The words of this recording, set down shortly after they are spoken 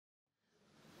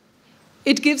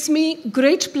It gives me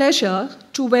great pleasure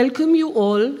to welcome you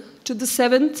all to the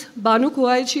 7th Banoo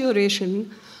Coyaji Oration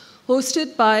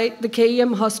hosted by the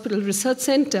KEM Hospital Research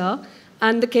Center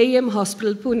and the KEM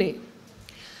Hospital Pune.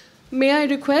 May I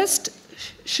request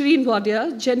Shreen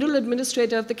Wadia, General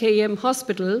Administrator of the KEM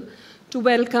Hospital, to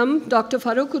welcome Dr.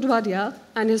 Farooq Udwadia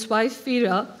and his wife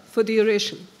Veera for the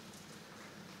oration.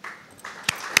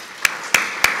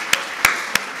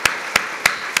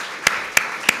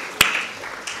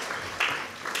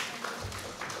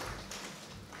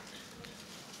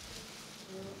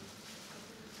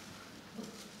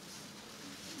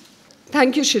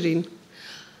 Thank you, Shireen.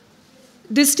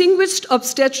 Distinguished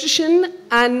obstetrician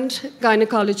and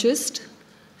gynecologist,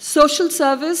 social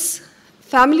service,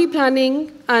 family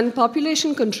planning, and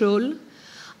population control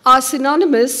are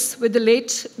synonymous with the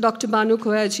late Dr. Banoo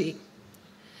Coyaji.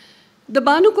 The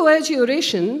Banoo Coyaji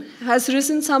oration has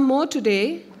risen some more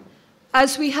today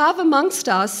as we have amongst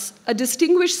us a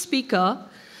distinguished speaker,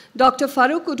 Dr.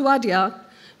 Farooq Udwadia,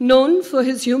 known for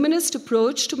his humanist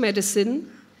approach to medicine,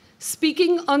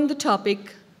 speaking on the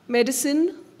topic,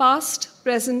 Medicine, Past,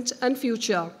 Present, and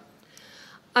Future.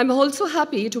 I'm also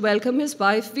happy to welcome his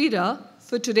wife, Veera,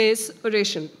 for today's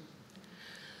oration.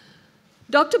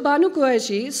 Dr. Banoo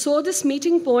Coyaji saw this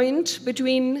meeting point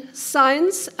between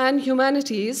science and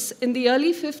humanities in the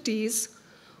early 50s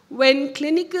when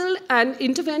clinical and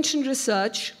intervention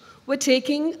research were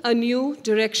taking a new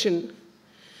direction.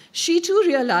 She too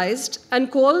realized and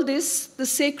called this the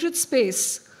sacred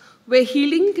space where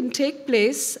healing can take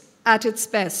place at its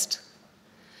best.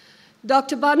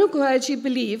 Dr. Banoo Coyaji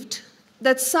believed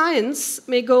that science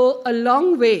may go a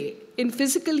long way in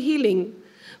physical healing,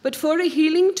 but for a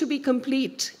healing to be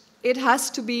complete, it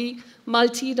has to be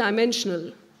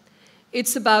multidimensional.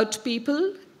 It's about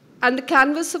people and the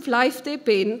canvas of life they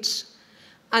paint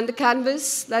and the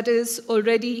canvas that is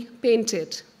already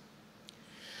painted.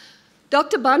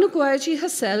 Dr. Banoo Coyaji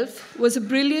herself was a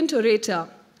brilliant orator,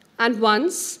 and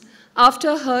once,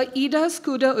 after her Ida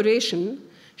Scuda oration,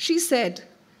 she said,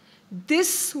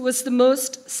 "This was the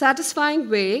most satisfying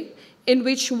way in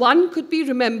which one could be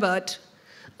remembered,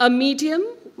 a medium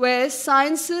where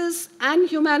sciences and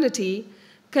humanity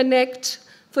connect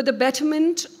for the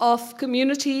betterment of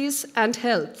communities and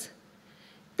health.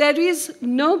 There is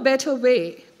no better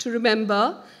way to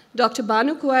remember Dr.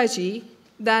 Banoo Coyaji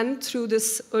than through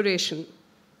this oration."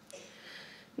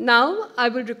 Now I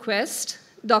will request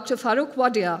Dr. Farooq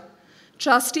Wadia,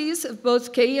 trustees of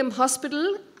both KEM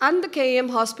Hospital and the KEM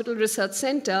Hospital Research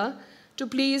Center, to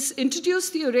please introduce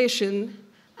the oration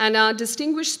and our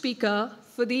distinguished speaker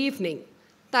for the evening.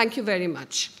 Thank you very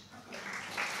much.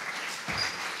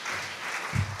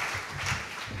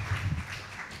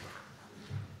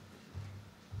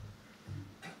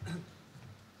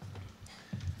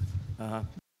 Good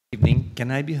evening.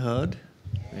 Can I be heard?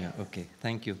 Yeah, okay.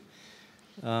 Thank you.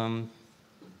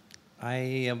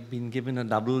 I have been given a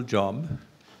double job.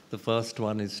 The first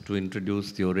one is to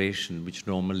introduce the oration, which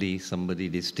normally somebody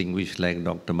distinguished like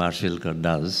Dr. Marshallkar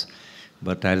does,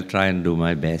 but I'll try and do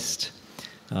my best.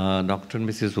 Dr. and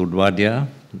Mrs. Udwadia,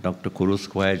 Dr. Kurus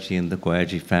Coyaji and the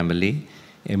Coyaji family,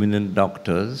 eminent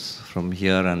doctors from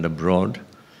here and abroad,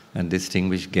 and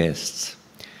distinguished guests.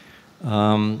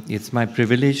 It's my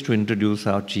privilege to introduce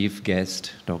our chief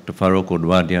guest, Dr. Farooq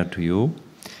Udwadia, to you.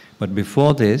 But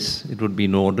before this, it would be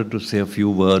in order to say a few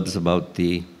words about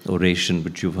the oration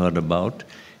which you've heard about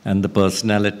and the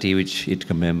personality which it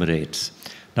commemorates.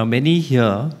 Now, many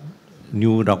here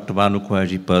knew Dr. Banoo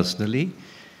Coyaji personally.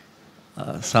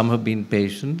 Some have been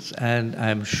patients, and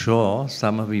I'm sure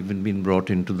some have even been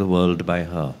brought into the world by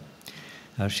her.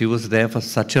 She was there for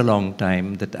such a long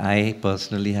time that I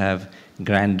personally have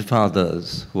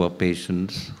grandfathers who are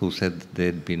patients who said that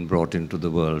they'd been brought into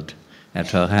the world at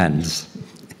her hands.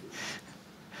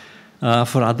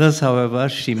 For others, however,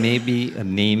 she may be a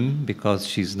name because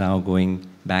she's now going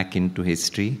back into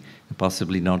history,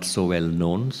 possibly not so well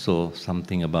known, so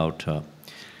something about her.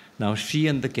 Now, she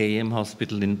and the KEM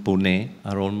Hospital in Pune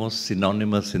are almost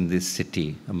synonymous in this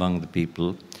city among the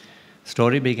people.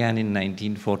 Story began in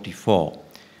 1944.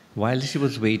 While she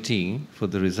was waiting for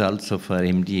the results of her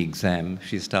MD exam,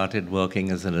 she started working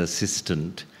as an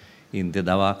assistant in the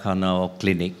Dawakhana or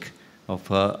clinic of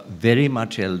her very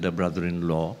much elder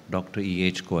brother-in-law, Dr.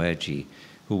 E.H. Coyaji,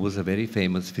 who was a very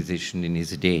famous physician in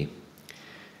his day.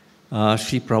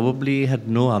 She probably had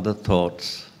no other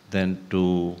thoughts than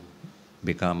to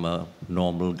become a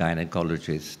normal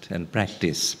gynecologist and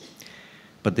practice.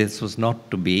 But this was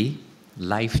not to be.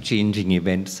 Life-changing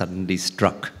event suddenly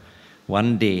struck.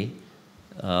 One day,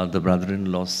 the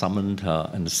brother-in-law summoned her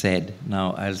and said,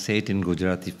 now I'll say it in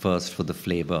Gujarati first for the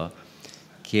flavor,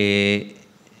 ke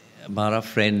हमारा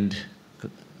friend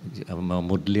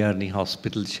मुदलियानी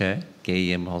hospital है,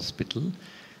 KEM hospital,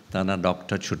 ताना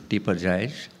doctor छुट्टी पर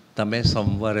जाए, तमें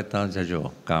सोमवार इतना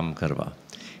जजो काम करवा.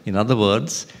 In other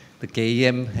words, the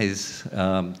KEM is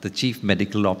the chief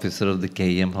medical officer of the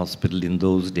KEM hospital in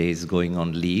those days going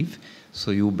on leave, so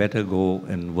you better go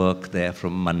and work there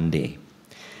from Monday.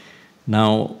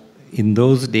 Now, in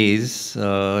those days,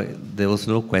 there was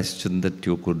no question that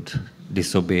you could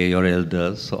disobey your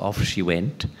elders, so off she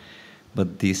went.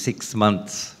 But the 6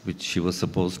 months which she was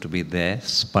supposed to be there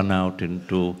spun out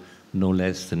into no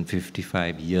less than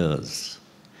 55 years.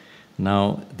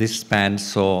 Now, this span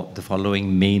saw the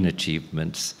following main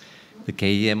achievements. The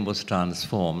KEM was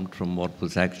transformed from what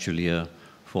was actually a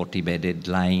 40-bedded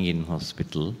lying-in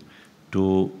hospital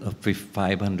to a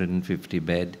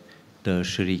 550-bed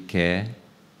tertiary care,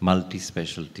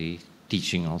 multi-specialty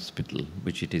teaching hospital,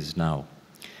 which it is now.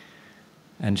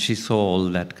 And she saw all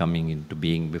that coming into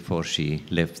being before she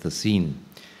left the scene.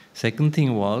 Second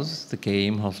thing was the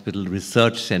KEM Hospital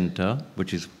Research Center,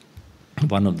 which is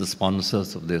one of the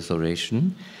sponsors of this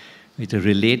oration. It's a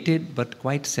related but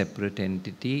quite separate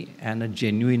entity and a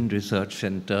genuine research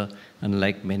center,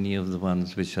 unlike many of the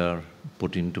ones which are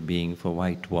put into being for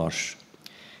whitewash.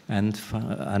 And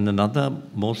another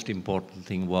most important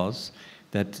thing was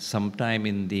that sometime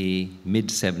in the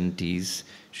mid-70s,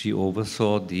 she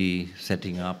oversaw the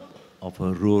setting up of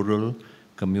a rural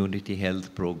community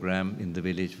health program in the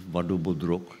village of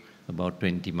Banoo, about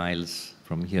 20 miles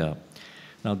from here.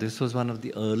 Now, this was one of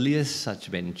the earliest such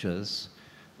ventures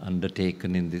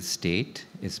undertaken in this state,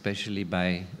 especially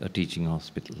by a teaching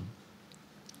hospital.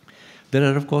 There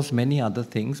are, of course, many other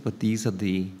things, but these are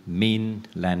the main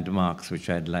landmarks which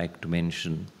I'd like to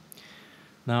mention.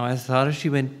 Now, as far as she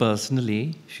went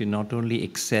personally, she not only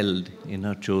excelled in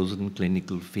her chosen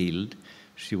clinical field,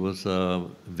 she was a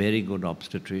very good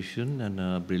obstetrician and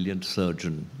a brilliant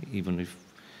surgeon, even if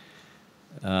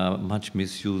much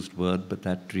misused word, but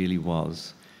that really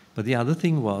was. But the other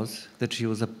thing was that she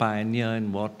was a pioneer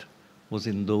in what was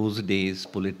in those days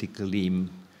politically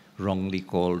wrongly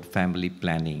called family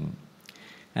planning.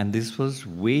 And this was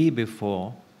way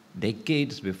before,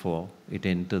 decades before, it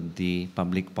entered the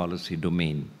public policy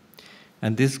domain.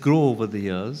 And this grew over the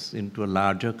years into a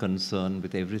larger concern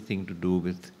with everything to do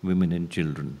with women and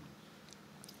children.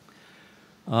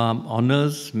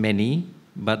 Honors many,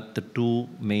 but the two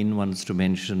main ones to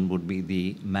mention would be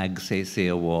the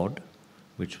Magsaysay Award,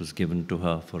 which was given to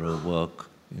her for her work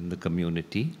in the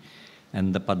community,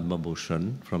 and the Padma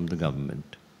Bhushan from the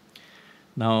government.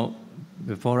 Now,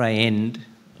 before I end,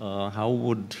 how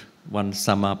would one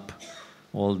sum up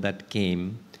all that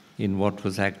came in what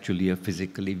was actually a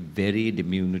physically very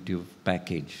diminutive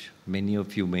package? Many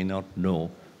of you may not know,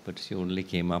 but she only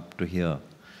came up to here.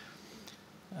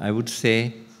 I would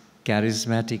say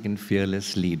charismatic and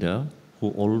fearless leader who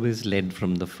always led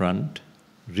from the front,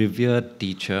 revered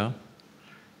teacher,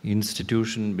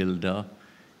 institution builder,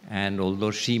 and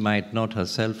although she might not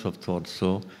herself have thought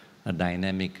so, a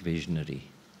dynamic visionary.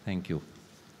 Thank you.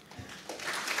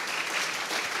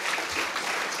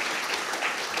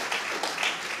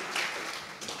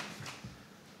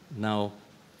 Now,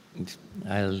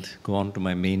 I'll go on to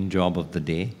my main job of the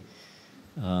day,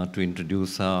 to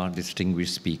introduce our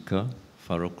distinguished speaker,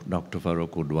 Dr.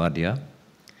 Farooq Udwadia.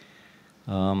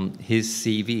 His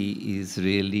CV is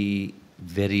really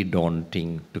very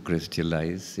daunting to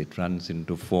crystallize. It runs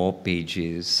into 4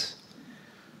 pages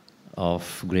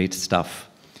of great stuff.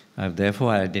 I've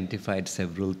therefore identified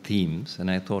several themes,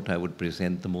 and I thought I would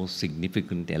present the most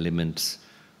significant elements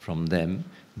from them.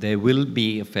 There will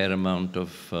be a fair amount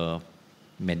of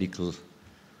medical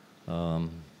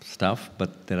stuff,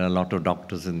 but there are a lot of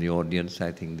doctors in the audience.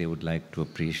 I think they would like to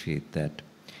appreciate that.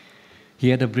 He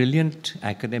had a brilliant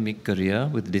academic career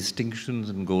with distinctions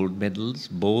and gold medals,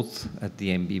 both at the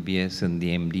MBBS and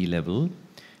the MD level,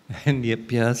 and he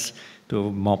appears to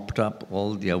have mopped up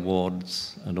all the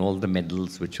awards and all the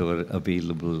medals which were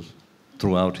available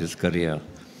throughout his career.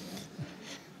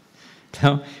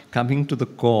 Now, coming to the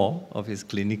core of his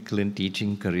clinical and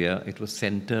teaching career, it was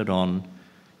centered on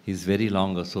his very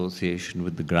long association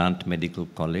with the Grant Medical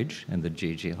College and the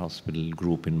JJ Hospital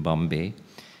Group in Bombay,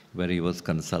 where he was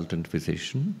consultant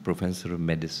physician, professor of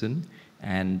medicine,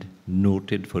 and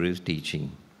noted for his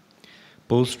teaching.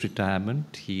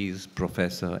 Post-retirement, he is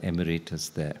professor emeritus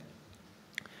there.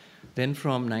 Then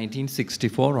from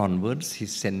 1964 onwards,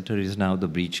 his center is now the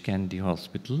Breach Candy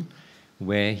Hospital,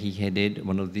 where he headed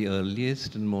one of the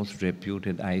earliest and most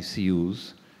reputed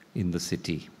ICUs in the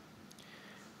city.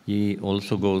 He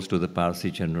also goes to the Parsi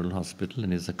General Hospital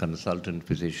and is a consultant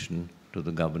physician to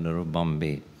the governor of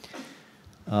Bombay.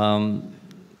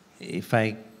 If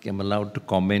I am allowed to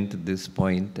comment at this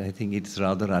point, I think it's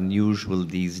rather unusual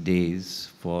these days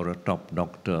for a top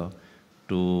doctor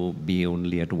to be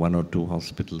only at 1 or 2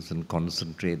 hospitals and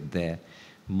concentrate there.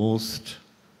 Most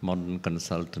modern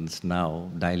consultants now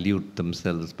dilute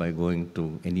themselves by going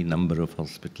to any number of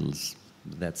hospitals.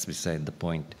 That's beside the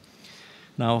point.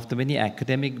 Now, of the many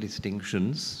academic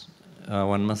distinctions,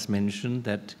 one must mention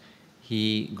that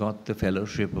he got the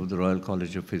fellowship of the Royal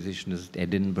College of Physicians at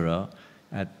Edinburgh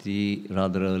at the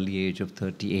rather early age of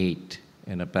 38,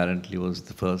 and apparently was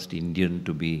the first Indian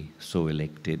to be so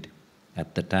elected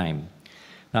at the time.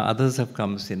 Now, others have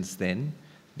come since then.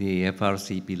 The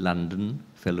FRCP London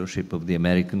Fellowship of the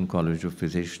American College of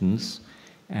Physicians,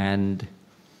 and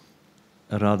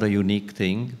a rather unique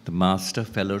thing, the Master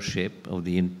Fellowship of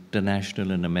the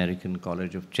International and American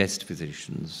College of Chest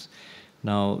Physicians.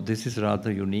 Now, this is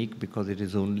rather unique because it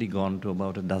has only gone to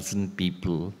about a dozen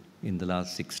people in the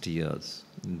last 60 years.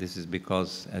 And this is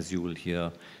because, as you will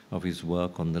hear, of his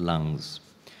work on the lungs.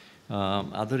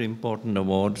 Other important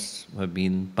awards have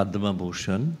been Padma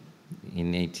Bhushan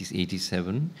in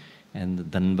 1987, and the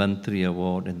Dhanvantri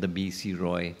Award and the B.C.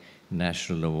 Roy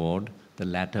National Award, the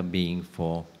latter being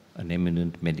for an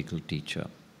eminent medical teacher.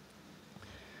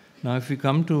 Now, if we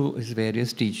come to his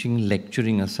various teaching,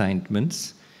 lecturing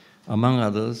assignments, among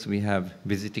others, we have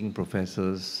visiting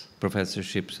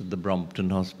professorships at the Brompton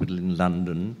Hospital in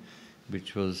London,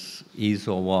 which is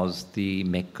or was the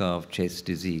mecca of chest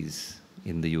disease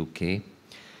in the UK,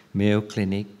 Mayo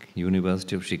Clinic,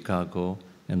 University of Chicago,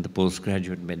 and the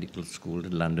Postgraduate Medical School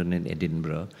in London and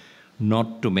Edinburgh,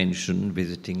 not to mention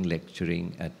visiting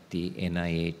lecturing at the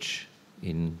NIH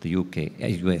in the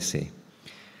USA.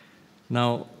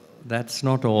 Now, that's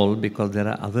not all, because there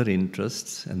are other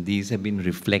interests, and these have been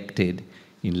reflected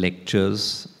in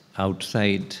lectures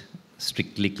outside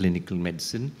strictly clinical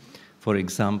medicine. For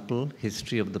example,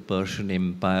 History of the Persian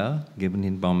Empire, given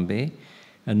in Bombay,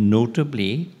 and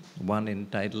notably one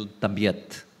entitled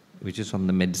Tabiat, which is on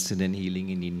the medicine and healing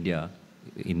in India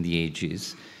in the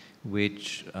ages,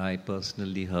 which I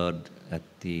personally heard at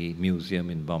the museum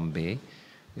in Bombay.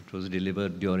 It was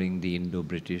delivered during the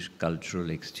Indo-British Cultural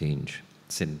Exchange,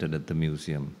 centered at the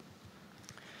museum.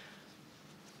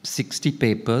 60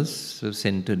 papers were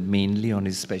centered mainly on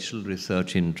his special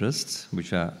research interests,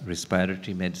 which are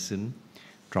respiratory medicine,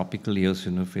 tropical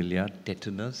eosinophilia,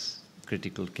 tetanus,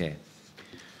 critical care.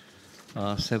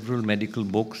 Several medical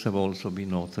books have also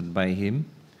been authored by him.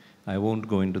 I won't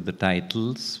go into the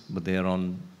titles, but they are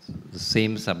on the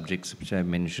same subjects which I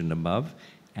mentioned above,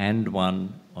 and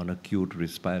one on acute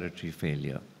respiratory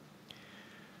failure.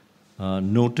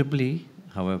 Notably,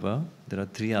 however, there are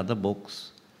 3 other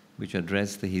books which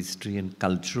address the history and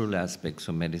cultural aspects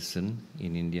of medicine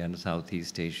in India and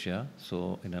Southeast Asia,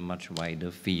 so in a much wider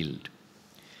field.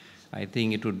 I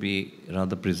think it would be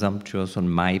rather presumptuous on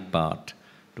my part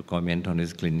to comment on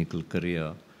his clinical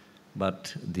career,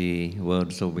 but the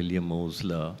words of William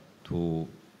Osler, who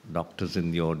doctors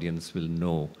in the audience will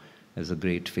know as a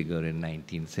great figure in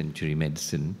 19th century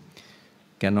medicine,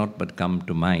 cannot but come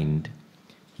to mind.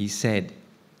 He said,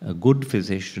 "A good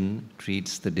physician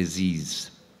treats the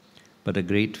disease, but a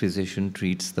great physician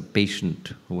treats the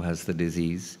patient who has the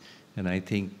disease." And I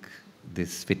think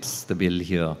this fits the bill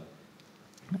here.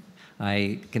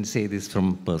 I can say this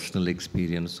from personal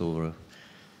experience over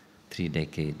 3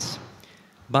 decades.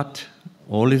 But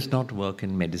all is not work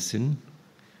in medicine.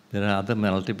 There are other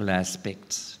multiple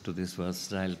aspects to this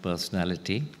versatile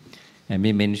personality. I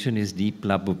may mention his deep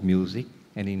love of music,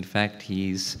 and in fact,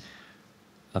 he is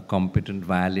a competent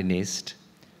violinist.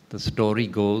 The story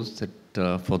goes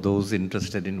that for those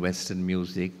interested in Western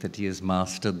music, that he has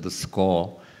mastered the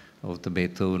score of the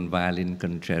Beethoven Violin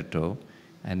Concerto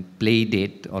and played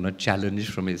it on a challenge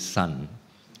from his son.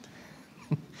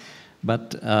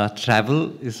 But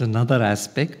travel is another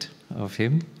aspect of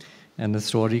him, and a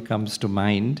story comes to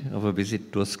mind of a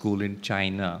visit to a school in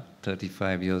China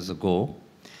 35 years ago,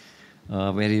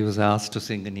 where he was asked to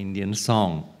sing an Indian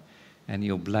song, and he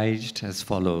obliged as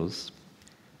follows: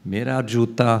 "Mera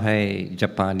juta hai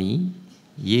Japani,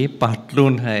 ye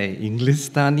patlun hai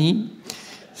Englistani,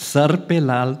 sar pe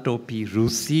lal topi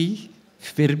Rusi,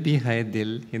 fir bhi hai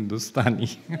dil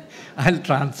Hindustani." I'll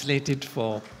translate it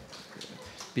for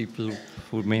people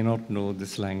who may not know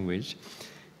this language.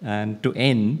 And to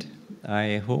end,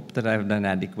 I hope that I've done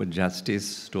adequate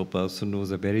justice to a person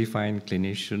who's a very fine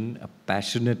clinician, a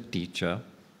passionate teacher,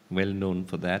 well known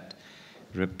for that,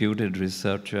 reputed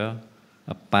researcher,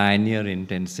 a pioneer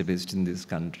intensivist in this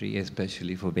country,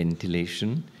 especially for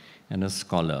ventilation, and a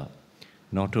scholar,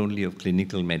 not only of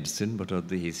clinical medicine, but of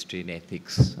the history and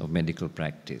ethics of medical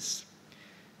practice.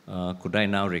 Could I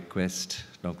now request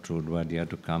Dr. Udwadia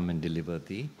to come and deliver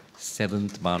the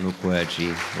 7th Banoo Coyaji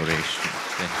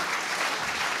oration?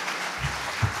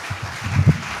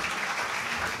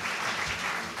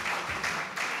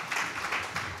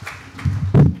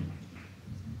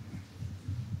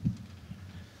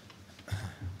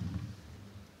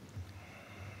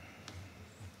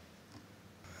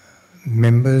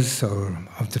 Members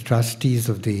of the trustees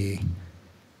of the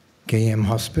KM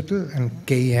Hospital and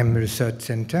KM Research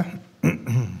Center,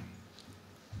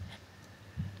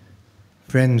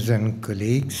 friends and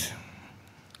colleagues,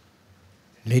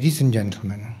 ladies and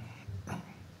gentlemen,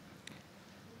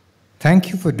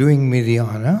 thank you for doing me the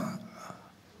honor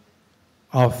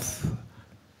of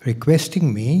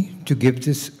requesting me to give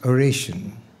this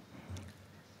oration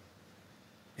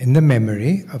in the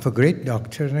memory of a great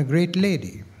doctor and a great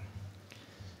lady.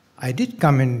 I did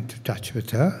come into touch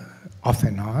with her off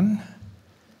and on,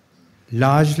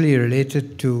 largely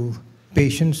related to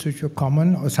patients which were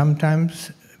common, or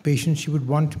sometimes patients she would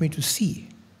want me to see.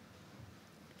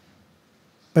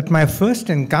 But my first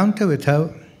encounter with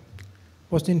her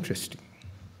was interesting.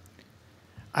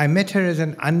 I met her as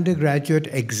an undergraduate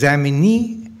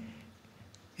examinee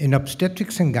in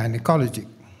obstetrics and gynecology.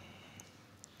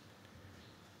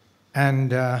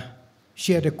 And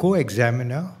she had a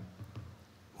co-examiner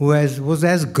who was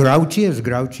as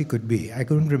grouchy could be. I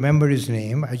couldn't remember his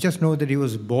name. I just know that he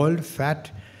was bald, fat,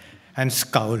 and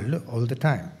scowled all the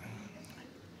time.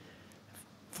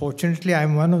 Fortunately,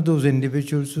 I'm one of those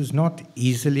individuals who's not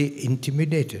easily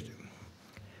intimidated.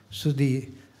 So the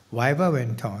viva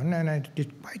went on, and I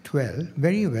did quite well,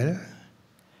 very well.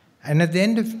 And at the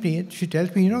end of it, she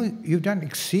tells me, you know, you've done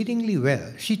exceedingly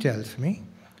well. She tells me,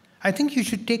 I think you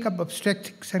should take up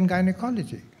obstetrics and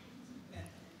gynecology.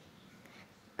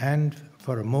 And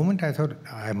for a moment, I thought,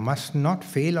 I must not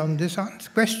fail on this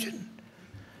question.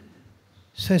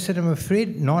 So I said, I'm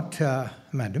afraid not,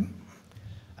 madam.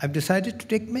 I've decided to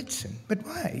take medicine. But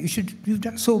why? You've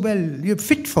done so well. You're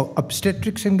fit for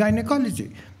obstetrics and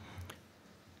gynecology. I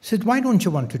said, why don't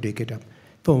you want to take it up?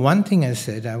 For one thing, I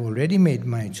said, I've already made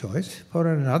my choice. For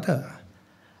another,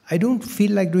 I don't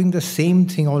feel like doing the same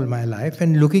thing all my life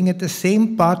and looking at the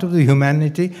same part of the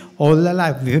humanity all the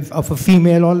life, of a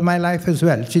female all my life as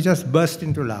well. She just burst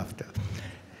into laughter.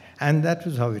 And that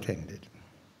was how it ended.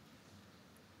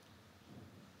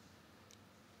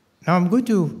 Now I'm going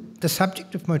to, the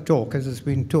subject of my talk, as has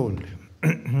been told,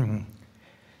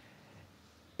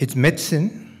 it's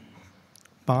medicine,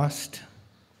 past,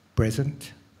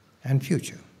 present, and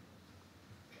future.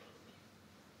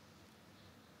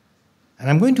 And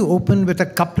I'm going to open with a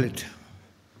couplet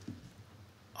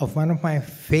of one of my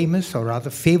famous, or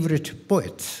rather favorite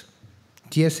poets,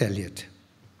 T.S. Eliot,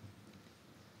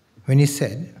 when he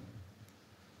said,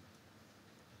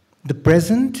 the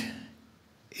present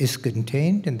is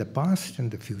contained in the past and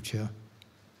the future,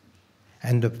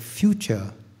 and the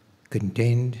future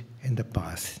contained in the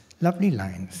past. Lovely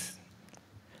lines.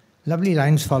 Lovely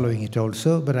lines following it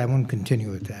also, but I won't continue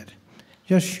with that.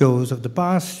 Just shows of the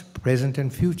past, present,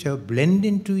 and future blend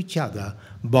into each other,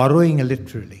 borrowing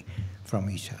literally from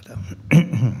each other.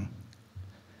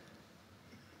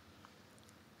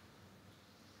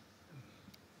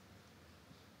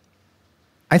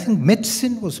 I think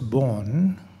medicine was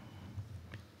born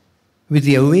with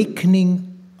the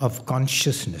awakening of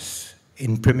consciousness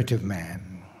in primitive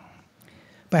man.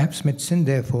 Perhaps medicine,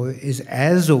 therefore, is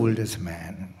as old as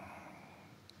man.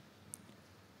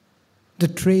 The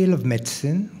trail of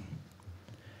medicine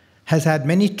has had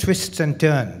many twists and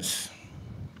turns,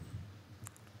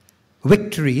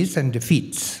 victories and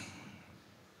defeats,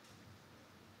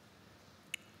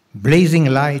 blazing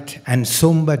light and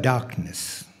somber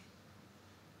darkness.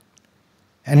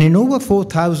 And in over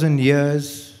 4,000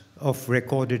 years of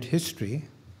recorded history,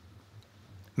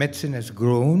 medicine has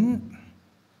grown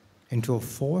into a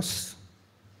force,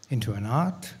 into an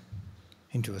art,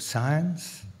 into a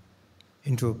science,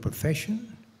 into a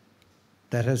profession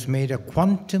that has made a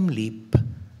quantum leap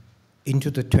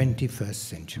into the 21st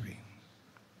century.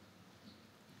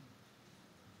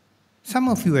 Some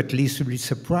of you at least will be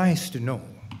surprised to know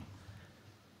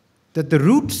that the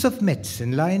roots of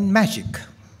medicine lie in magic.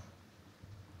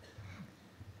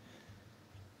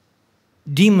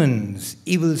 Demons,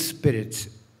 evil spirits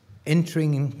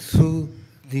entering through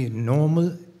the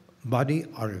normal body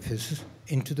orifice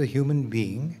into the human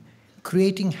being,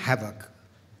 creating havoc,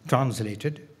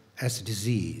 translated as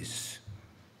disease.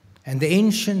 And the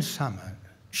ancient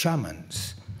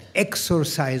shamans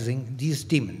exorcising these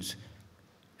demons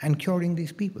and curing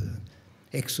these people,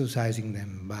 exorcising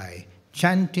them by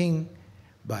chanting,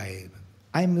 by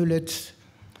amulets,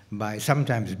 by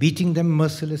sometimes beating them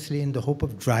mercilessly in the hope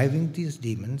of driving these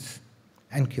demons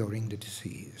and curing the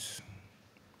disease.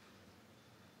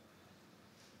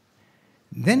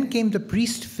 Then came the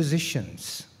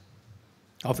priest-physicians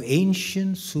of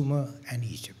ancient Sumer and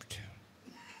Egypt.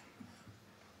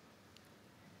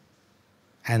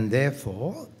 And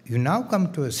therefore, you now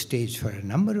come to a stage for a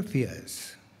number of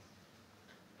years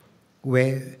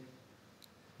where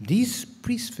these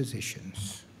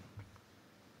priest-physicians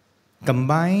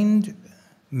combined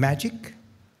magic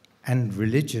and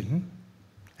religion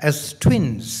as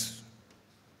twins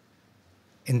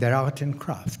in their art and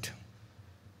craft.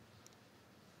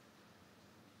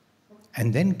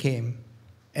 And then came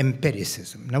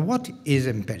empiricism. Now, what is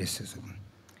empiricism?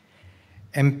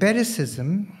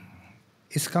 Empiricism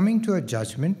is coming to a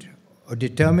judgment or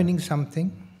determining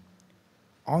something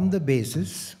on the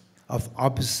basis of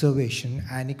observation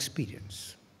and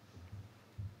experience.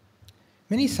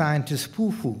 Many scientists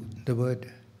pooh-pooh the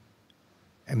word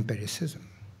empiricism,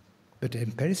 but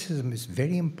empiricism is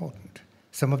very important.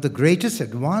 Some of the greatest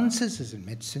advances in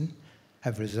medicine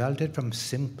have resulted from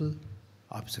simple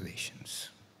observations.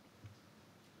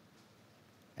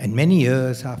 And many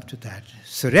years after that,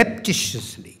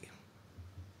 surreptitiously,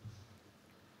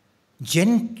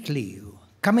 gently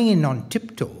coming in on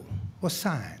tiptoe was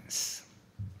science.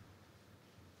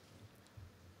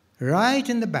 Right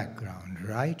in the background,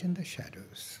 right in the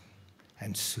shadows,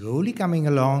 and slowly coming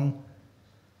along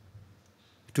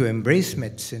to embrace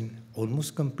medicine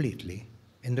almost completely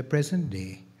in the present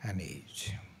day and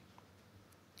age.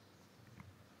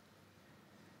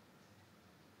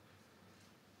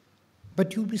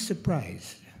 But you'll be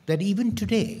surprised that even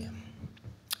today,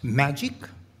 magic,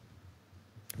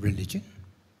 religion,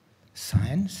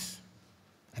 science,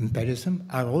 empiricism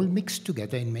are all mixed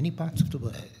together in many parts of the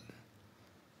world.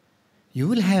 You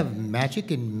will have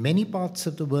magic in many parts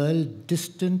of the world,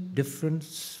 distant, different,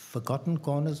 forgotten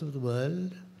corners of the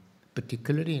world,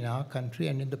 particularly in our country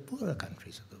and in the poorer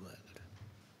countries of the world.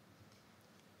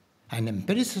 And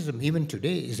empiricism, even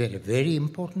today, is a very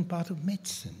important part of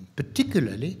medicine,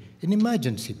 particularly in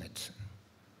emergency medicine.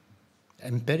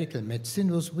 Empirical medicine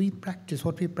was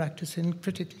what we practice in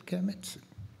critical care medicine.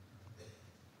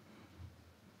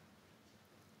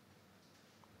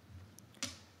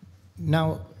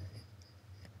 Now,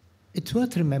 it's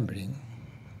worth remembering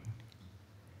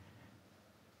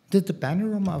that the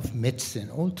panorama of medicine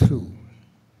all through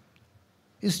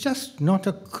is just not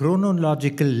a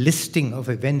chronological listing of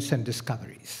events and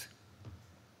discoveries.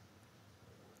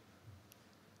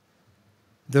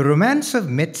 The romance of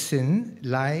medicine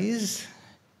lies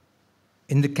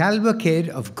in the cavalcade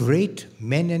of great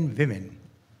men and women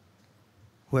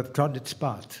who have trod its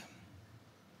path.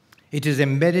 It is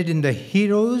embedded in the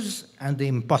heroes and the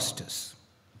impostors,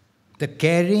 the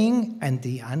caring and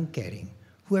the uncaring,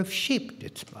 who have shaped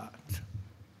its path.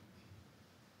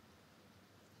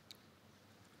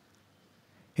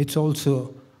 It's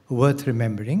also worth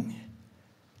remembering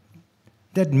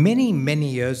that many, many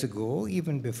years ago,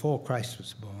 even before Christ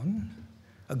was born,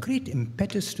 a great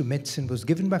impetus to medicine was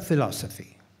given by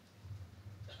philosophy,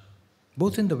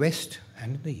 both in the West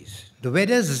and in the East. The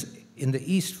Vedas in the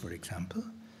East, for example,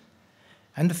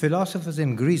 and the philosophers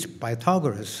in Greece,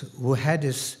 Pythagoras, who had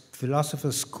his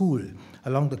philosopher's school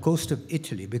along the coast of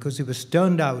Italy because he was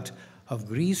turned out of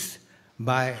Greece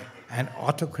by an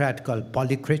autocrat called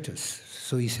Polycrates.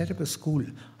 So he set up a school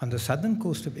on the southern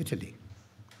coast of Italy,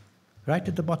 right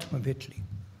at the bottom of Italy.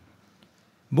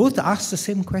 Both asked the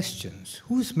same questions.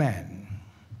 Who's man?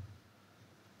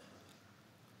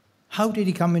 How did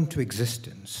he come into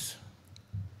existence?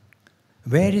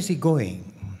 Where is he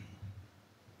going?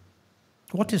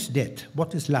 What is death?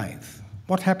 What is life?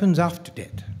 What happens after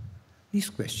death? These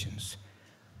questions,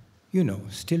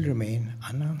 still remain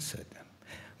unanswered.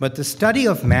 But the study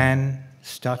of man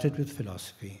started with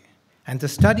philosophy, and the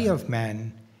study of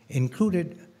man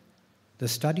included the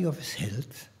study of his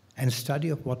health and study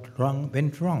of what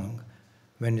went wrong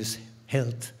when his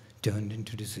health turned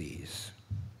into disease.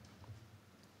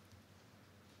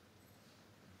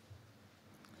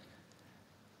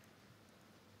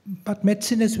 But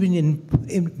medicine has been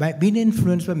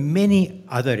influenced by many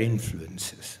other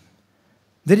influences.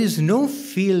 There is no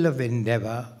field of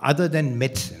endeavor other than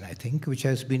medicine, I think, which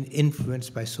has been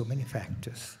influenced by so many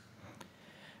factors.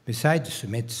 Besides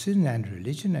medicine and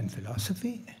religion and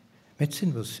philosophy,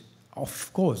 medicine was,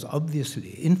 of course, obviously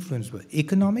influenced by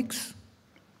economics,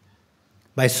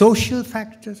 by social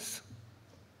factors,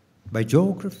 by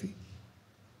geography,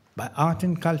 by art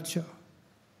and culture,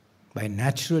 by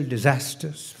natural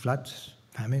disasters, floods,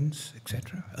 famines,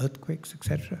 etc., earthquakes,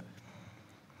 etc.,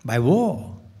 by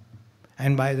war,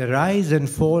 and by the rise and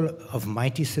fall of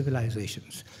mighty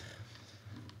civilizations.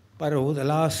 But over the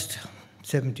last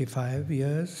 75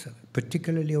 years,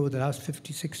 particularly over the last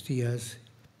 50, 60 years,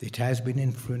 it has been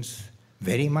influenced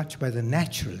very much by the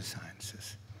natural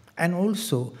sciences and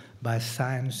also by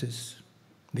sciences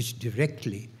which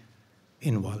directly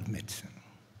involve medicine.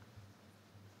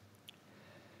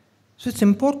 So it's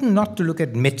important not to look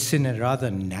at medicine in a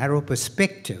rather narrow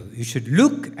perspective. You should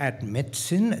look at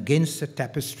medicine against the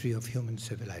tapestry of human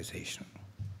civilization.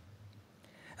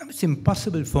 And it's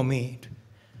impossible for me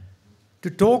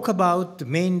to talk about the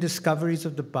main discoveries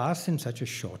of the past in such a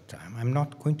short time. I'm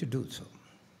not going to do so.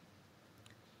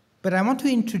 But I want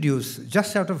to introduce,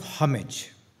 just out of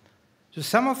homage, to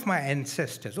some of my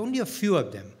ancestors, only a few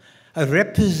of them, a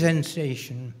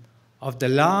representation of the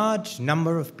large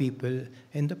number of people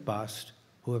in the past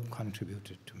who have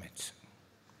contributed to medicine.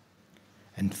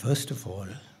 And first of all,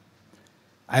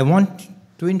 I want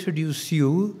to introduce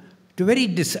you to a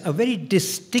very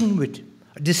distinctive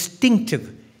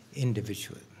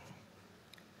individual.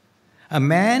 A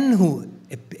man who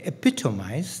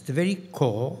epitomized the very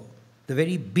core, the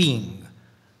very being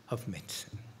of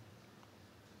medicine.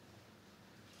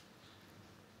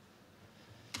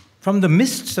 From the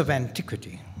mists of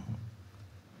antiquity,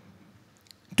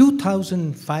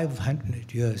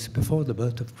 2,500 years before the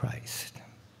birth of Christ,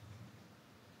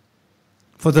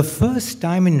 for the first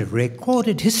time in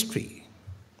recorded history,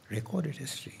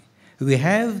 we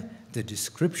have the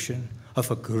description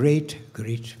of a great,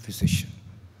 great physician.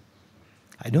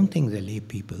 I don't think the lay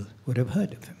people would have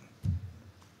heard of him.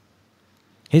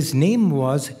 His name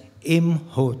was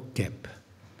Imhotep.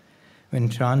 When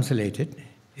translated,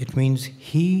 it means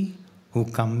he who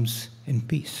comes in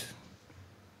peace.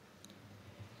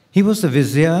 He was the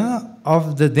vizier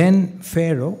of the then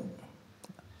pharaoh.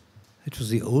 It was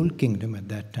the old kingdom at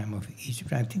that time of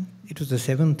Egypt. I think it was the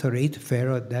 7th or 8th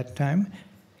pharaoh at that time.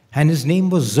 And his name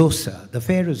was Zosa. The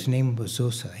pharaoh's name was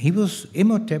Zosa.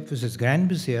 Imhotep was his grand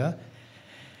vizier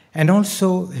and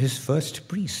also his first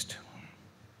priest.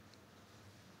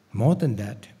 More than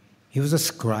that, he was a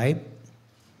scribe,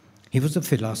 he was a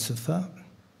philosopher,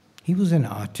 he was an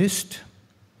artist,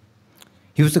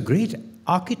 he was a great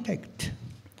architect.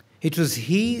 It was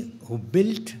he who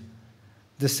built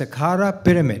the Saqqara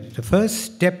pyramid, the first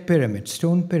step pyramid,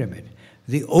 stone pyramid,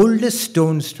 the oldest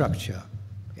stone structure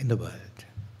in the world,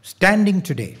 standing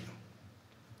today.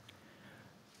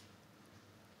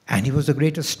 And he was a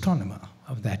great astronomer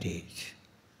of that age.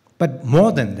 But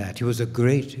more than that, he was a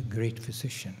great, great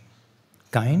physician.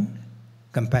 Kind,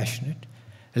 compassionate,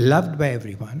 loved by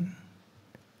everyone,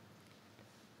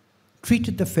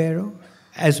 treated the pharaoh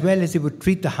as well as he would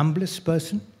treat the humblest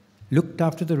person, looked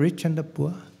after the rich and the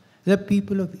poor. The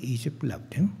people of Egypt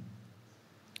loved him.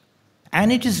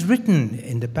 And it is written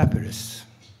in the papyrus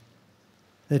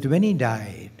that when he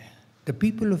died, the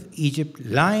people of Egypt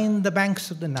lined the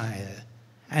banks of the Nile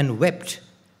and wept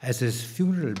as his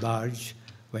funeral barge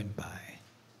went by.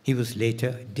 He was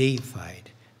later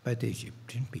deified by the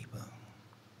Egyptian people.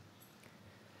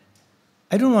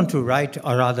 I don't want to write,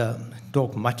 or rather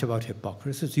talk much about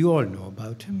Hippocrates. You all know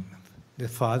about him, the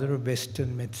father of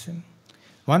Western medicine.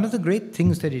 One of the great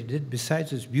things that he did,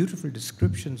 besides his beautiful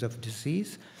descriptions of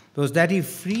disease, was that he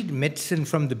freed medicine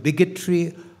from the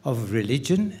bigotry of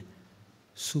religion,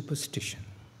 superstition.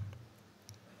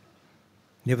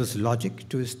 There was logic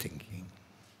to his thinking.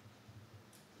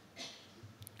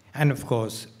 And of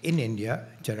course, in India,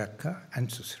 Charaka and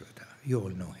Susruta. You all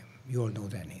know him. You all know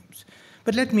their names.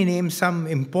 But let me name some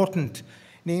important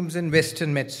names in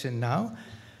Western medicine now.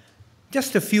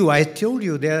 Just a few. I told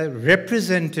you they're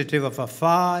representative of a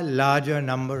far larger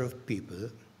number of people,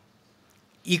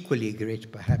 equally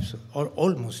great perhaps, or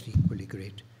almost equally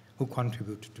great, who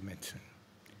contributed to medicine.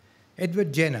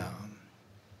 Edward Jenner,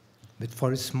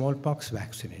 for his smallpox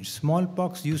vaccination.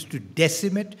 Smallpox used to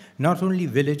decimate not only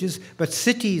villages, but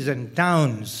cities and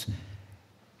towns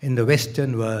in the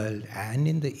Western world and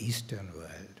in the Eastern world.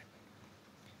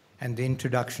 And the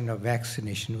introduction of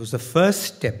vaccination was the first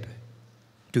step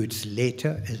to its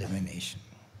later elimination.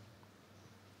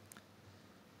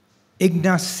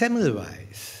 Ignaz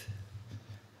Semmelweis,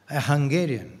 a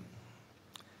Hungarian,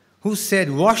 who said,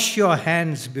 "Wash your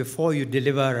hands before you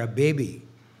deliver a baby."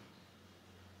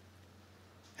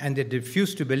 And they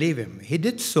refused to believe him. He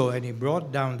did so, and he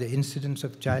brought down the incidence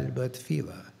of childbirth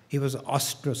fever. He was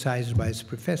ostracized by his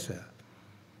professor.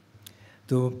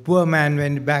 The poor man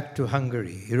went back to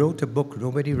Hungary. He wrote a book.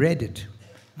 Nobody read it.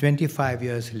 25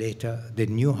 years later, they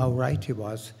knew how right he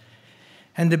was.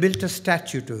 And they built a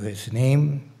statue to his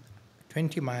name,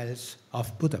 20 miles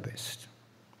off Budapest.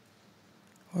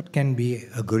 What can be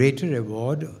a greater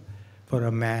reward for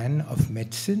a man of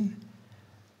medicine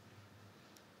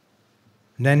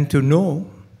than to know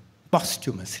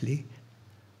posthumously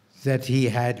that he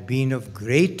had been of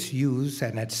great use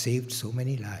and had saved so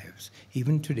many lives.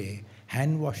 Even today,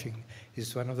 hand washing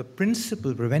is one of the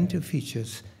principal preventive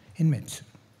features in medicine.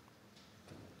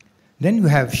 Then you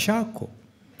have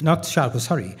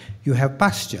you have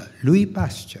Pasteur, Louis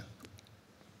Pasteur.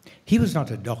 He was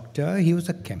not a doctor, he was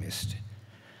a chemist.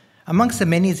 Amongst the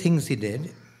many things he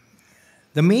did,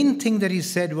 the main thing that he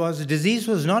said was disease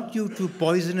was not due to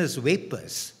poisonous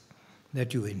vapors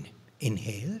that you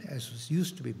inhaled, as was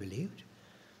used to be believed.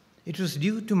 It was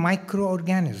due to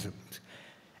microorganisms.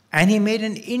 And he made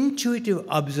an intuitive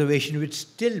observation which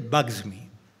still bugs me.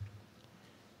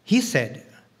 He said,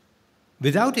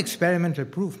 without experimental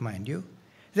proof, mind you,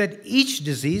 that each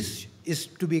disease is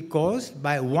to be caused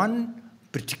by one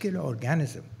particular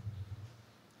organism.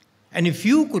 And if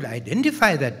you could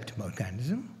identify that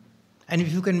organism, and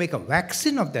if you can make a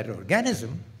vaccine of that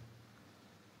organism,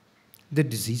 the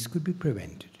disease could be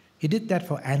prevented. He did that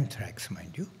for anthrax,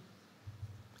 mind you,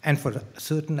 and for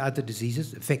certain other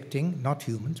diseases affecting not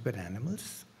humans but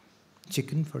animals,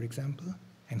 chicken, for example,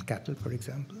 and cattle, for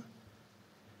example.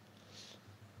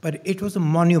 But it was a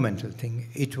monumental thing.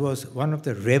 It was one of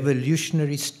the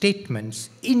revolutionary statements,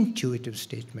 intuitive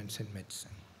statements in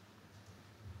medicine.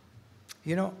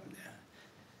 You know,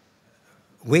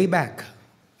 way back,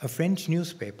 a French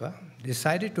newspaper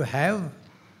decided to have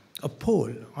a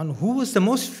poll on who was the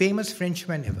most famous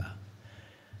Frenchman ever.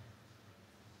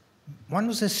 One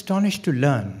was astonished to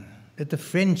learn that the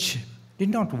French did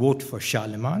not vote for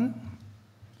Charlemagne,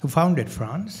 who founded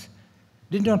France,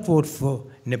 did not vote for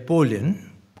Napoleon,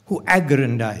 who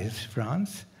aggrandized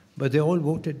France, but they all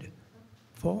voted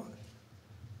for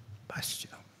Pasteur.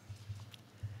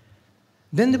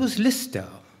 Then there was Lister,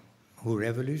 who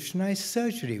revolutionized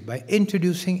surgery by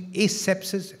introducing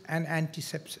asepsis and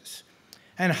antisepsis.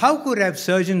 And how could have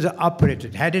surgeons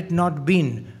operated had it not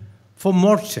been for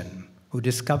Morton, who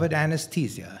discovered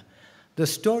anesthesia? The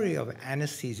story of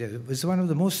anesthesia was one of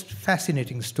the most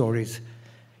fascinating stories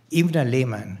even a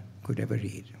layman could ever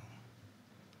read.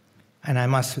 And I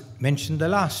must mention the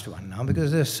last one now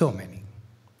because there are so many.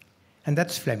 And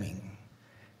that's Fleming,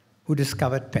 who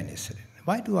discovered penicillin.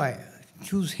 Why do I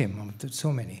choose him among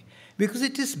so many? Because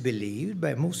it is believed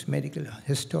by most medical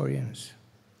historians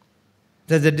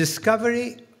that the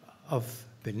discovery of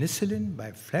penicillin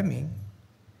by Fleming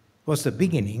was the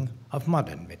beginning of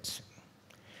modern medicine.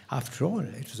 After all,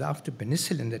 it was after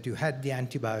penicillin that you had the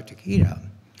antibiotic era.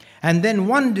 And then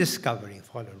one discovery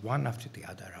followed, one after the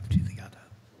other,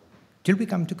 till we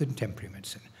come to contemporary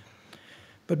medicine.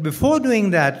 But before doing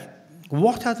that,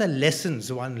 what are the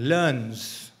lessons one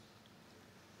learns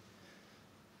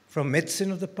from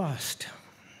medicine of the past?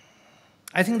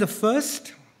 I think the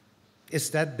first is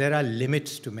that there are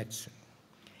limits to medicine.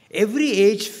 Every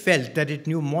age felt that it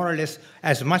knew more or less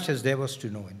as much as there was to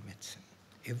know in medicine.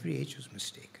 Every age was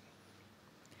mistaken.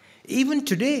 Even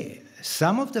today,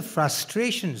 some of the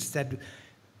frustrations that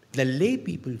the lay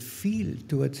people feel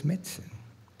towards medicine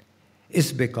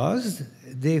is because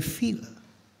they feel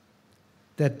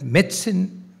that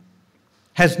medicine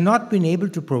has not been able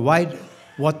to provide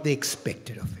what they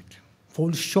expected of it,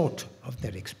 falls short of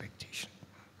their expectation.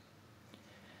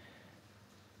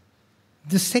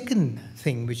 The second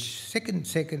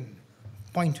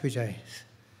point which I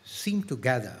seem to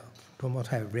gather from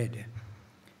what I've read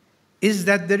is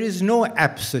that there is no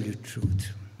absolute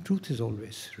truth. Truth is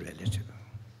always relative.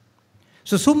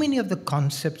 So many of the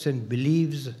concepts and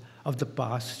beliefs of the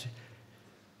past,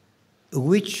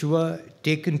 which were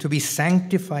taken to be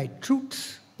sanctified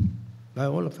truths by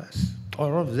all of us,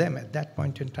 or all of them at that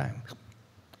point in time,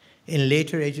 in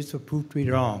later ages were proved to be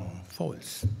wrong,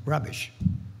 false, rubbish.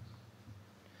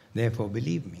 Therefore,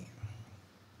 believe me,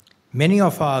 many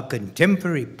of our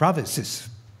contemporary prophecies,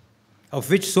 of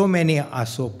which so many are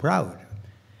so proud,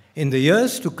 in the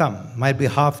years to come might be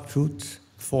half-truths,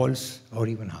 false, or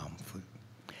even harmful.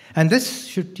 And this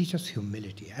should teach us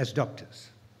humility as doctors.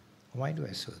 Why do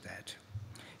I say that?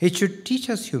 It should teach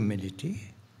us humility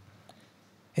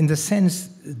in the sense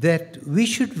that we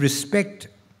should respect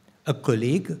a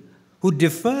colleague who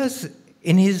differs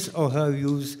in his or her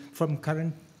views from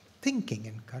current thinking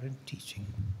and current teaching.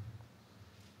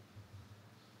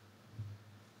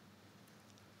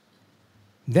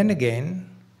 Then again,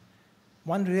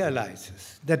 one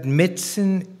realizes that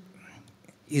medicine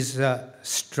is a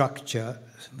structure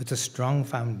with a strong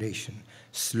foundation,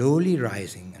 slowly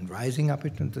rising and rising up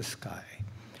into the sky.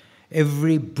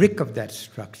 Every brick of that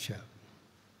structure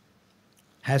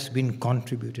has been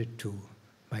contributed to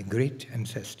by great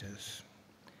ancestors.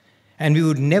 And we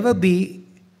would never be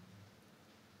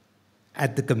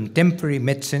at the contemporary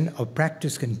medicine or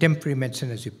practice contemporary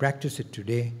medicine as we practice it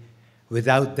today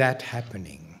without that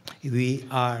happening. We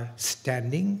are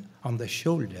standing on the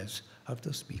shoulders of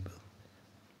those people.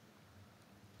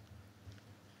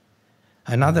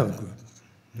 Another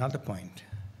point.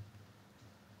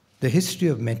 The history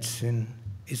of medicine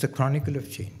is a chronicle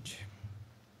of change.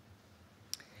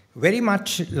 Very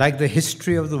much like the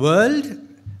history of the world,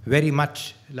 very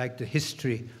much like the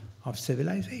history of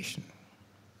civilization.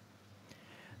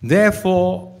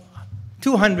 Therefore,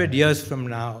 200 years from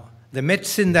now, the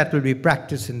medicine that will be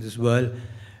practiced in this world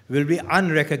will be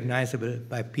unrecognizable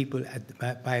by people,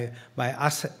 by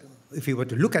us. If we were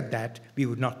to look at that, we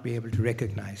would not be able to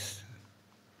recognize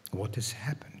what has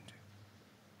happened.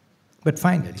 But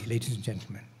finally, ladies and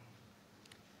gentlemen,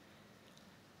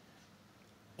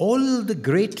 all the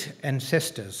great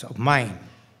ancestors of mine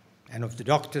and of the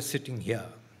doctors sitting here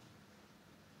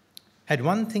had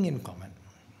one thing in common.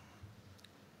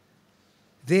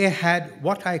 They had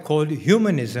what I call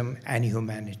humanism and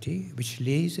humanity, which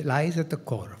lies at the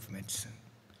core of medicine,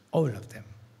 all of them.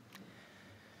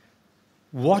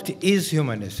 What is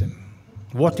humanism?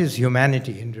 What is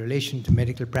humanity in relation to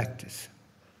medical practice?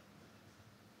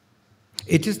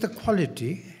 It is the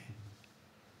quality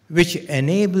which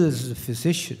enables the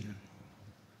physician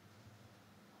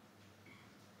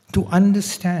to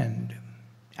understand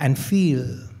and feel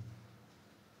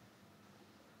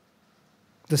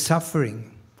the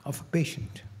suffering of a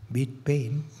patient, be it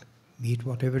pain, be it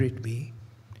whatever it be,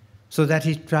 so that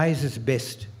he tries his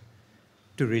best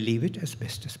to relieve it as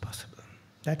best as possible.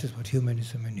 That is what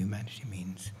humanism and humanity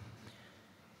means.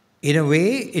 In a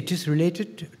way, it is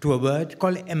related to a word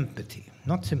called empathy.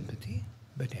 Not sympathy,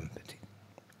 but empathy.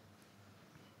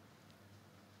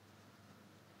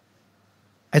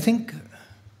 I think,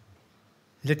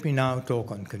 let me now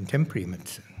talk on contemporary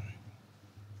medicine.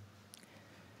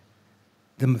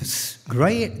 The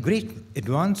great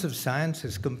advance of science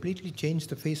has completely changed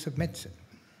the face of medicine.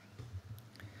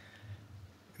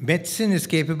 Medicine is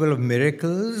capable of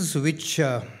miracles which,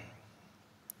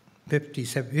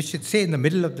 we should say in the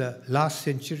middle of the last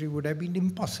century would have been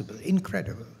impossible,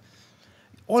 incredible.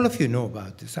 All of you know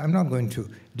about this. I'm not going to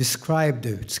describe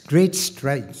the great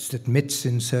strides that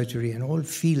medicine, surgery, and all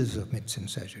fields of medicine,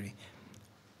 surgery,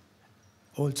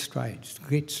 all strides,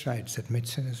 great strides that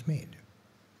medicine has made.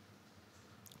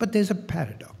 But there's a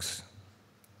paradox.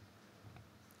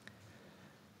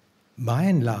 By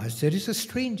and large, there is a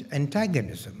strange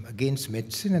antagonism against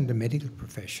medicine and the medical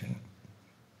profession.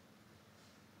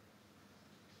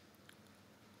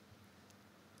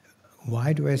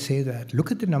 Why do I say that?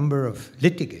 Look at the number of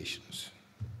litigations.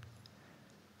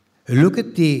 Look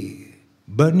at the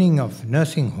burning of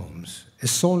nursing homes,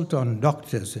 assault on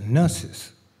doctors and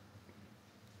nurses.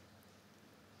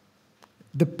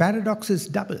 The paradox is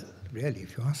double, really,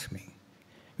 if you ask me.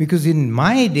 Because in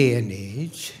my day and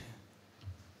age,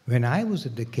 when I was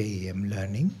at the KEM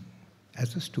learning,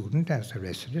 as a student, as a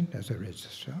resident, as a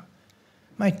registrar,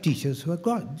 my teachers were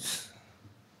gods.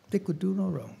 They could do no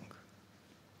wrong.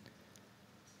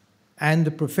 And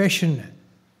the profession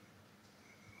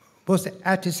was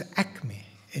at its acme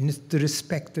in the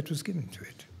respect that was given to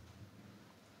it.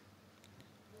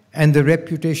 And the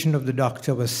reputation of the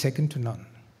doctor was second to none.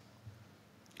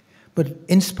 But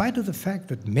in spite of the fact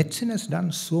that medicine has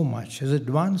done so much, has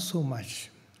advanced so much,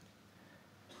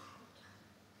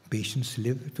 patients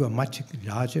live to a much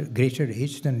larger, greater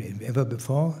age than ever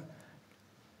before.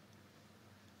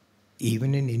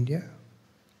 Even in India,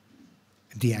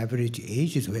 the average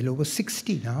age is well over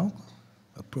 60 now,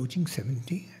 approaching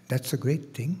 70. That's a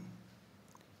great thing.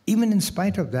 Even in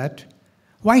spite of that,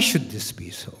 why should this be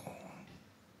so?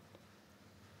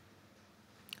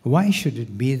 Why should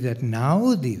it be that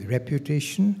now the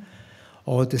reputation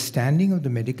or the standing of the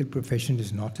medical profession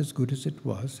is not as good as it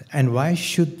was? And why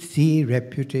should the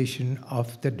reputation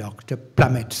of the doctor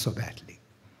plummet so badly?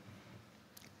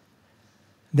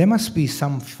 There must be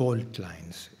some fault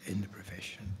lines in the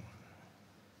profession.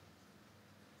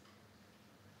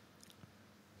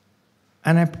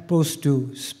 And I propose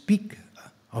to speak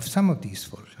of some of these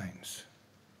fault lines.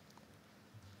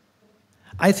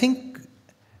 I think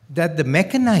that the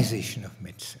mechanization of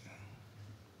medicine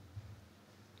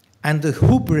and the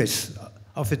hubris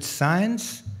of its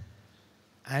science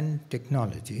and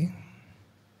technology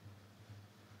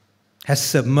has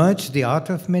submerged the art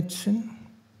of medicine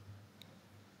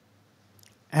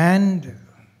and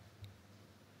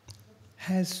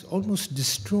has almost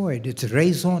destroyed its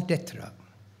raison d'etre.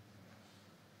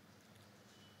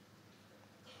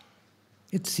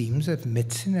 It seems that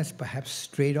medicine has perhaps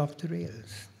strayed off the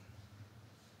rails.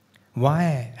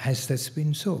 Why has this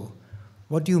been so?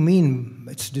 What do you mean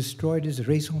it's destroyed his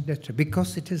raison d'etre?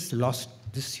 Because it has lost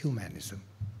this humanism,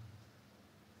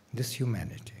 this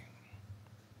humanity.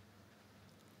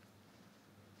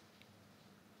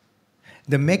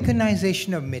 The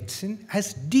mechanization of medicine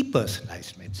has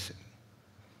depersonalized medicine.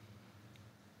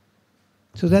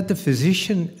 So that the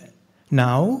physician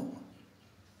now,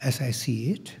 as I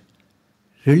see it,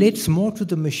 relates more to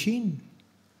the machine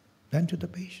than to the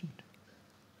patient.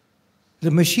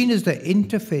 The machine is the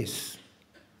interface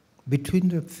between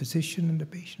the physician and the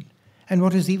patient. And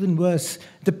what is even worse,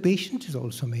 the patient is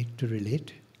also made to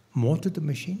relate more to the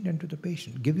machine than to the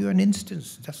patient. I'll give you an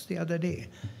instance just the other day.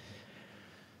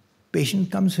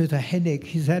 Patient comes with a headache.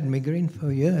 He's had migraine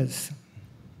for years.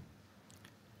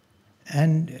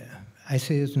 And I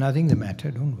say, there's nothing the matter,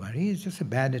 don't worry. It's just a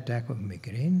bad attack of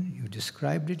migraine. You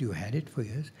described it, you had it for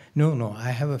years. No,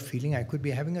 I have a feeling I could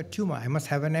be having a tumor. I must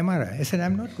have an MRI. I said,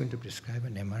 I'm not going to prescribe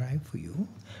an MRI for you.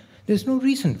 There's no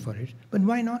reason for it. But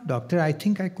why not, doctor? I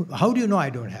think I could. How do you know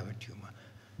I don't have a tumor?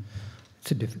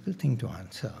 It's a difficult thing to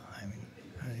answer. I mean,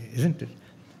 isn't it?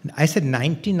 I said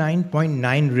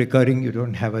 99.9 recurring, you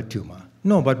don't have a tumor.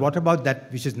 No, but what about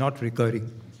that which is not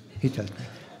recurring? He tells me.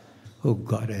 Oh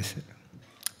God, I said,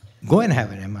 go and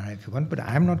have an MRI if you want, but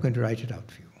I'm not going to write it out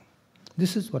for you.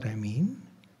 This is what I mean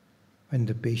when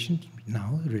the patient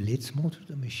now relates more to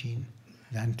the machine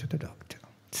than to the doctor.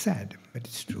 It's sad, but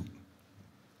it's true.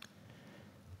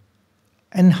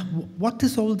 And what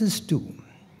does all this do?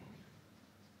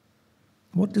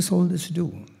 What does all this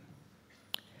do?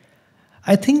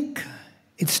 I think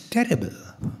it's terrible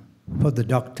for the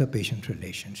doctor-patient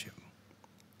relationship.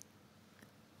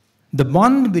 The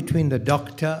bond between the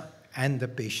doctor and the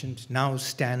patient now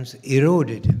stands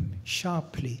eroded,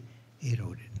 sharply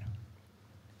eroded.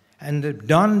 And the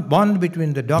bond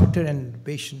between the doctor and the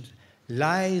patient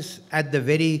lies at the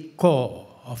very core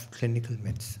of clinical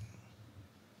medicine.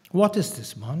 What is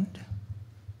this bond?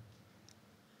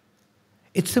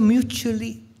 It's a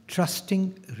mutually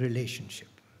trusting relationship.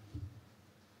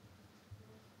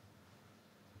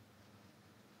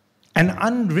 An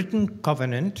unwritten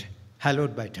covenant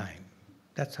hallowed by time.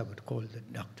 That's how I would call the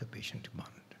doctor-patient bond.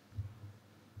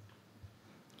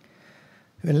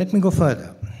 Well, let me go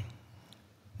further.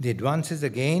 The advances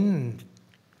again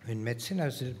in medicine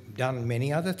has done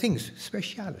many other things,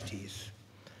 specialities.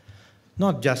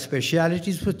 Not just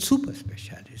specialities, but super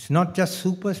specialities. Not just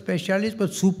super specialities,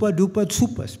 but super duper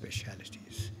super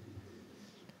specialities.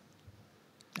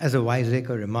 As a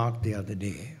wiseacre remarked the other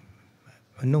day,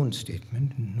 a known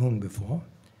statement, known before,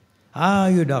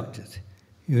 you doctors,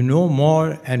 you know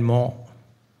more and more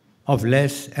of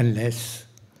less and less,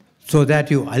 so that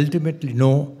you ultimately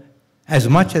know as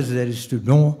much as there is to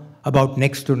know about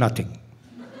next to nothing.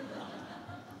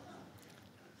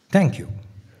 Thank you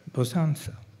was the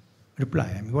answer.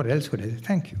 Reply. I mean, what else would I say?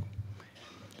 Thank you.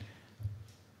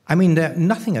 I mean, there's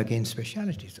nothing against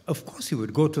specialities. Of course, you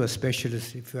would go to a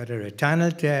specialist if you had a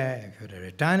retinal tear, if you had a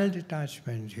retinal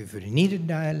detachment, if you needed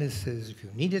dialysis, if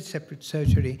you needed separate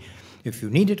surgery, if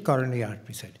you needed coronary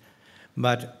artery surgery.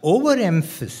 But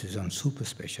overemphasis on super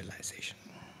specialization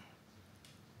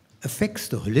affects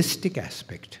the holistic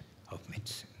aspect of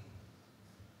medicine.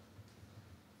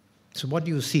 So what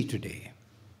do you see today?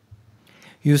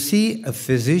 You see, a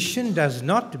physician does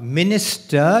not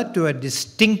minister to a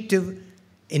distinctive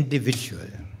individual.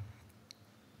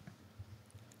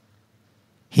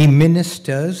 He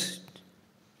ministers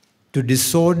to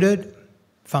disordered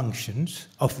functions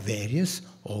of various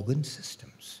organ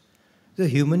systems. The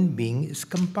human being is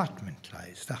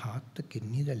compartmentalized, the heart, the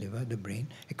kidney, the liver, the brain,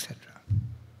 etc.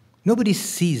 Nobody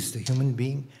sees the human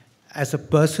being as a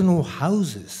person who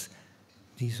houses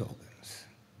these organs.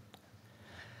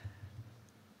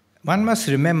 One must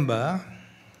remember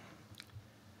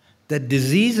that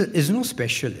disease is no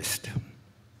specialist.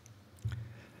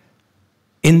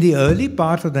 In the early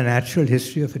part of the natural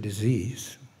history of a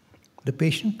disease, the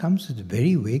patient comes with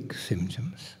very vague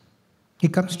symptoms. He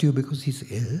comes to you because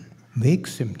he's ill, vague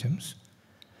symptoms.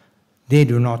 They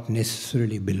do not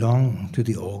necessarily belong to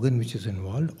the organ which is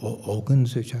involved, or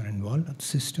organs which are involved, or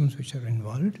systems which are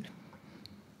involved.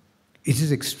 It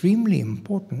is extremely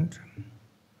important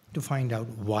to find out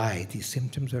why these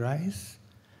symptoms arise,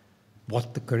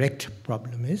 what the correct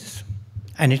problem is,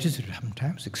 and it is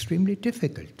sometimes extremely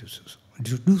difficult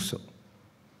to do so.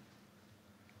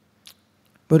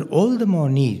 But all the more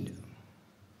need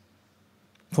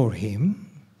for him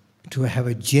to have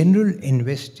a general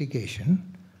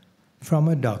investigation from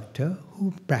a doctor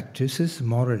who practices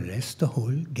more or less the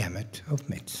whole gamut of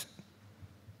medicine.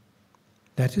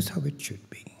 That is how it should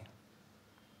be.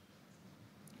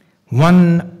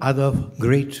 One other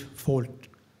great fault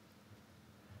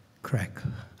crack.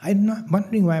 I'm not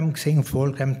wondering why I'm saying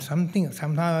fault.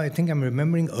 Somehow I think I'm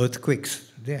remembering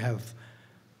earthquakes. They have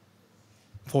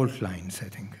fault lines, I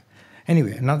think.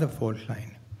 Anyway, another fault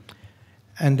line.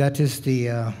 And that is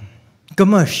the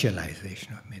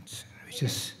commercialization of medicine, which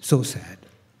is so sad.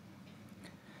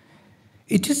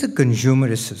 It is a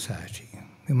consumerist society.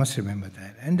 We must remember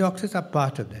that. And doctors are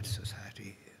part of that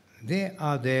society. They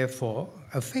are therefore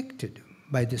affected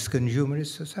by this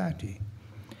consumerist society.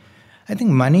 I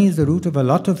think money is the root of a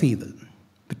lot of evil,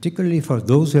 particularly for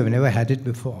those who have never had it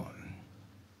before.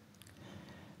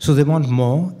 So they want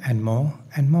more and more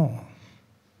and more.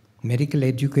 Medical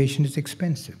education is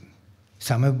expensive.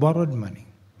 Some have borrowed money.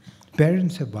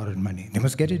 Parents have borrowed money. They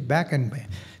must get it back, and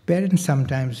parents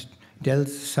sometimes tell the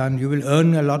son, you will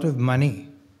earn a lot of money.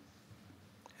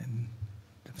 And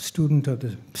the student or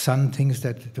the son thinks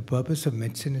that the purpose of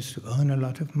medicine is to earn a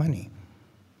lot of money.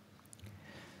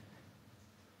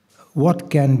 What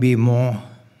can be more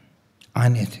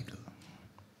unethical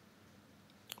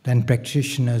than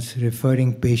practitioners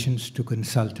referring patients to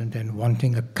consultant and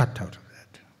wanting a cut out of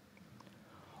that?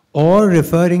 Or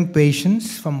referring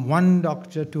patients from one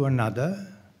doctor to another,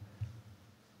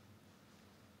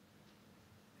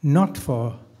 not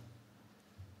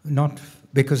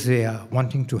because they are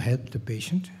wanting to help the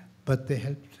patient, but they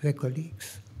help their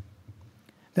colleagues.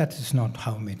 That is not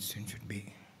how medicine should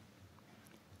be.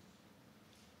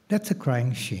 That's a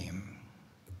crying shame.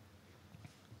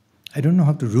 I don't know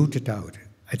how to root it out.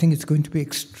 I think it's going to be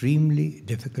extremely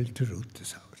difficult to root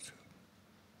this out.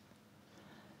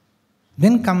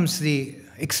 Then comes the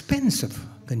expense of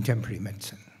contemporary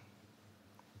medicine.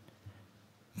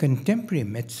 Contemporary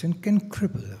medicine can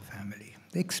cripple a family.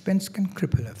 The expense can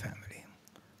cripple a family.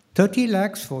 30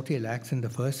 lakhs, 40 lakhs in the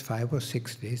first 5 or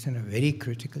 6 days in a very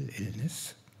critical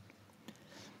illness.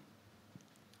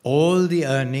 All the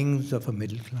earnings of a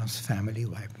middle-class family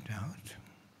wiped out.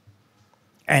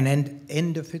 And at the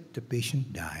end of it, the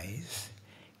patient dies.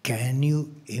 Can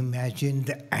you imagine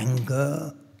the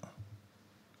anger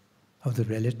of the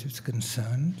relatives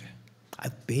concerned?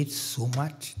 I've paid so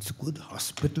much, it's a good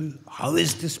hospital. How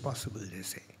is this possible, they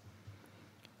say.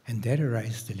 And there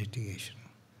arises the litigation.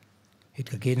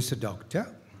 It's against the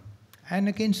doctor and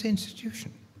against the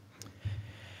institution.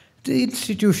 The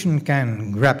institution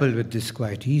can grapple with this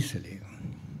quite easily,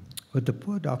 but the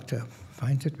poor doctor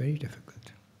finds it very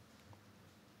difficult.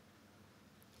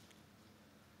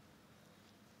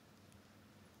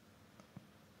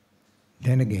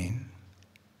 Then again,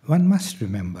 one must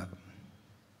remember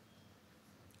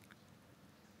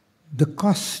the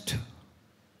cost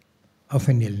of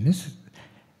an illness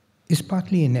is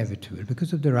partly inevitable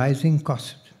because of the rising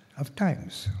cost of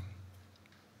times.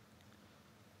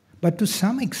 But to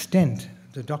some extent,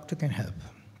 the doctor can help.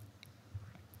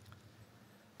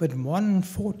 But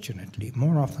unfortunately,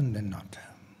 more often than not,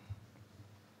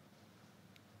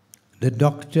 the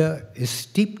doctor is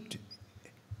steeped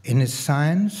in his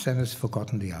science and has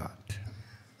forgotten the art.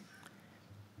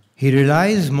 He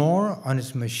relies more on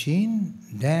his machine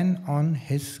than on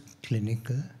his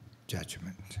clinical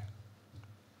judgment.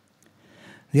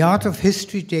 The art of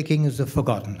history-taking is a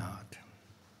forgotten art.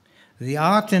 The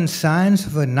art and science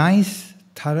of a nice,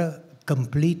 thorough,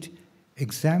 complete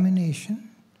examination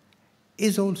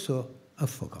is also a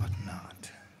forgotten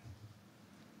art.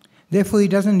 Therefore, he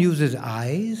doesn't use his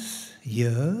eyes,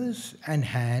 ears, and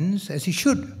hands as he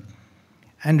should,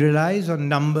 and relies on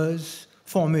numbers,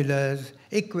 formulas,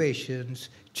 equations,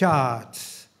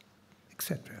 charts,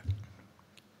 etc.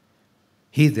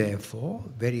 He, therefore,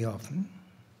 very often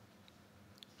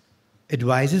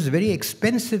advises very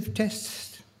expensive tests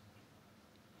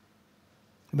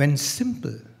when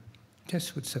simple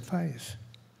tests would suffice,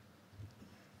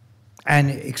 and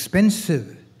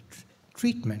expensive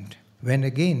treatment when,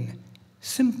 again,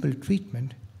 simple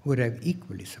treatment would have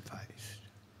equally sufficed.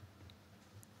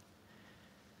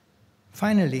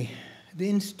 Finally, the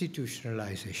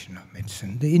institutionalization of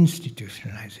medicine,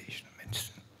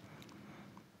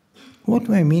 What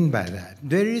do I mean by that?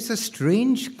 There is a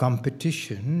strange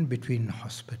competition between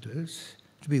hospitals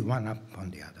to be one up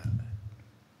on the other.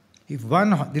 If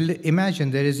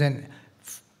imagine there is a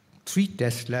 3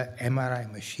 Tesla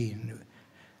MRI machine,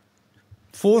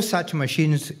 4 such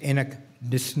machines in a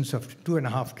distance of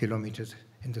 2.5 kilometers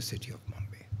in the city of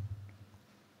Bombay.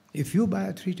 If you buy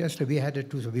a 3 Tesla, we had it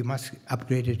too, so we must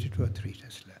upgrade it to a 3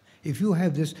 Tesla. If you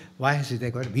have this, why has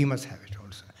it got it? We must have it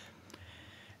also.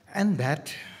 And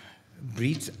that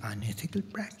breeds unethical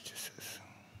practices.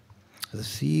 The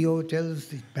CEO tells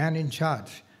the man in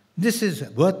charge, this is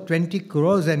worth 20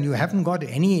 crores and you haven't got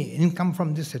any income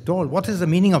from this at all. What is the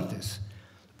meaning of this?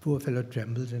 The poor fellow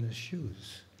trembles in his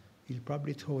shoes. He'll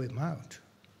probably throw him out.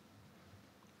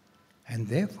 And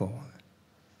therefore,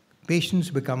 patients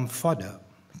become fodder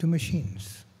to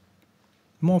machines.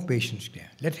 More patients there.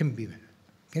 Let him be well.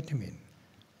 Get him in.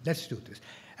 Let's do this.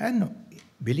 And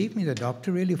believe me, the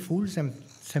doctor really fools them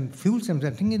and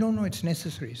thinking, you don't know it's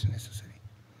necessary, it's necessary.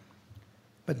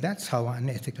 But that's how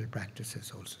unethical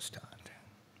practices also start.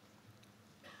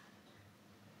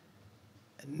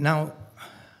 Now,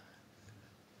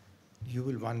 you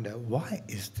will wonder, why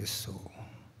is this so?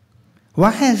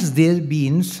 Why has there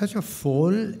been such a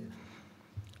fall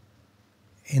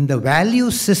in the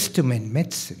value system in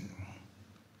medicine?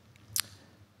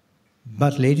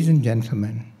 But ladies and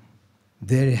gentlemen,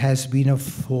 there has been a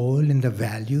fall in the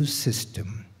value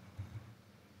system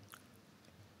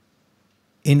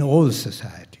in all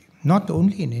society, not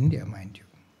only in India, mind you,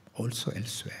 also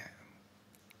elsewhere.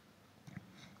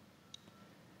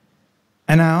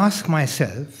 And I ask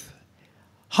myself,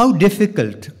 how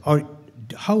difficult or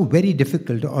how very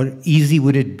difficult or easy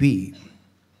would it be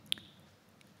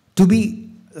to be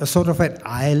a sort of an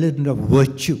island of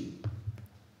virtue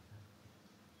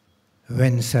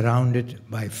when surrounded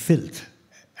by filth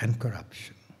and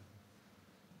corruption?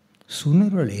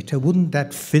 Sooner or later, wouldn't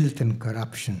that filth and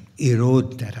corruption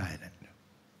erode that island?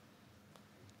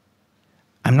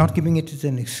 I'm not giving it as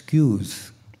an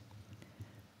excuse.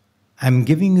 I'm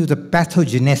giving you the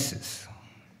pathogenesis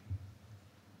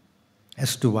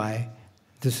as to why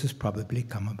this has probably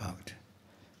come about.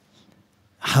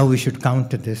 How we should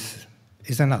counter this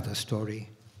is another story,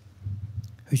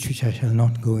 which I shall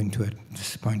not go into at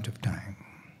this point of time.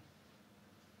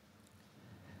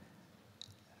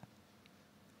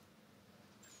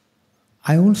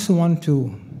 I also want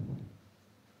to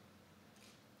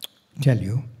tell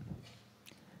you,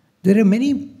 there are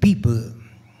many people,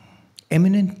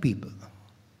 eminent people,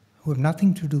 who have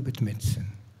nothing to do with medicine,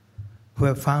 who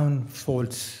have found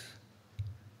faults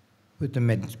with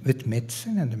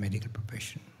medicine and the medical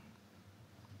profession.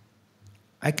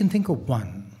 I can think of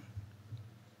one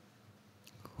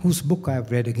whose book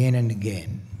I've read again and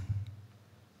again.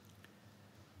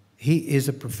 He is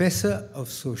a professor of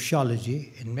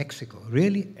sociology in Mexico,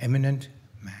 really eminent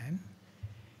man.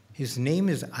 His name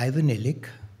is Ivan Illich.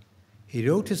 He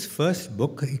wrote his first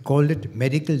book, he called it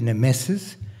Medical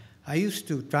Nemesis. I used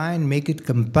to try and make it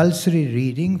compulsory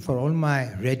reading for all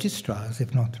my registrars,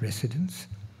 if not residents,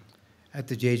 at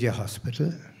the JJ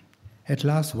Hospital. At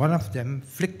last, one of them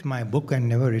flicked my book and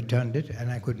never returned it,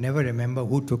 and I could never remember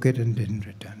who took it and didn't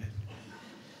return it.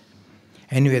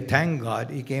 Anyway, thank God,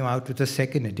 he came out with a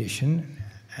second edition,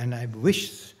 and I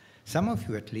wish some of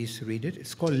you at least read it.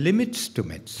 It's called Limits to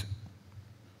Medicine.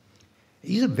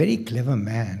 He's a very clever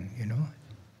man, you know.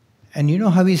 And you know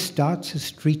how he starts his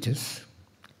treatise?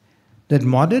 That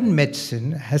modern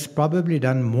medicine has probably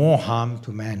done more harm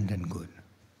to man than good.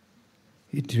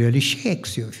 It really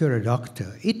shakes you. If you're a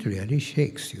doctor, it really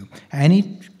shakes you. And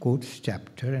he quotes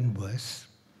chapter and verse.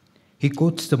 He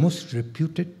quotes the most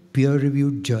reputed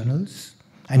peer-reviewed journals.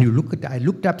 And I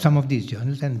looked up some of these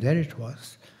journals, and there it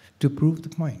was, to prove the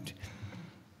point.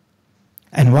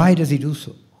 And why does he do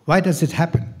so? Why does it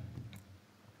happen?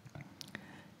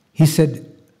 He said,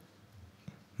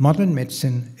 modern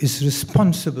medicine is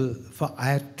responsible for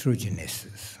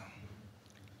iatrogenesis.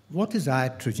 What is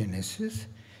iatrogenesis?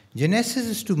 Genesis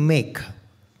is to make.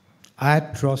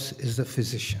 Iatros is the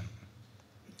physician.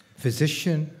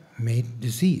 Physician made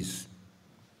disease.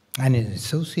 And in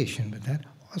association with that,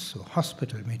 also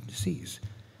hospital made disease.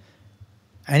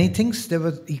 And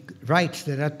he writes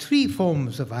there are three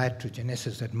forms of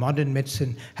iatrogenesis that modern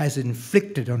medicine has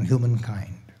inflicted on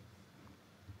humankind.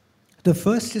 The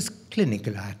first is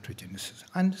clinical iatrogenesis,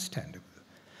 understandable.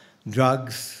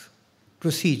 Drugs,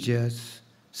 procedures,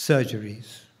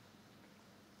 surgeries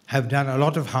have done a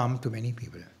lot of harm to many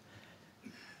people.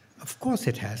 Of course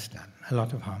it has done a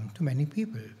lot of harm to many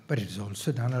people, but it has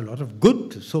also done a lot of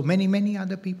good to so many, many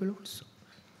other people also.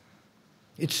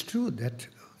 It's true that,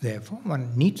 therefore,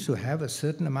 one needs to have a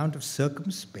certain amount of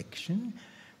circumspection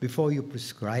before you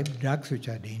prescribe drugs which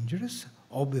are dangerous,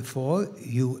 or before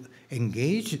you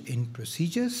engage in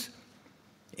procedures,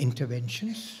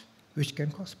 interventions, which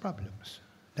can cause problems.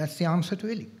 That's the answer to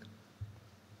Illich.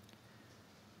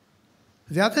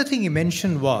 The other thing he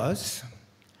mentioned was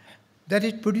that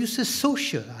it produces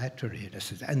social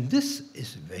iatrogenesis, and this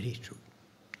is very true,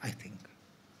 I think.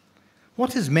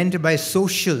 What is meant by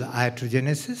social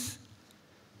iatrogenesis?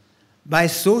 By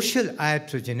social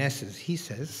iatrogenesis, he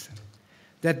says,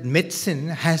 that medicine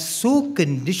has so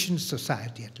conditioned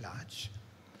society at large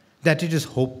that it is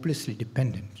hopelessly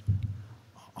dependent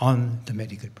on the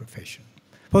medical profession.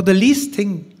 For the least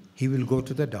thing, he will go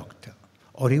to the doctor,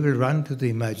 or he will run to the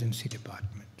emergency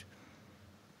department.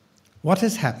 what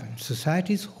has happened?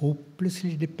 Society is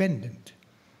hopelessly dependent,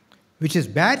 which is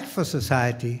bad for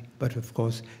society, but of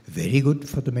course very good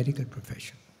for the medical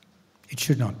profession. It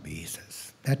should not be, he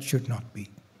says. That should not be.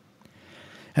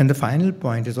 And the final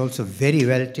point is also very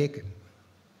well taken.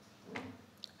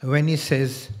 When he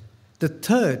says the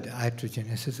third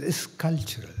iatrogenesis is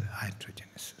cultural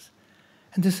iatrogenesis.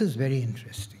 And this is very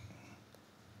interesting.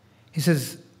 He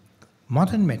says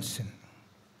modern medicine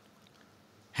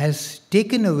has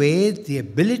taken away the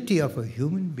ability of a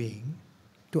human being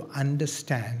to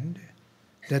understand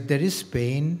that there is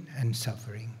pain and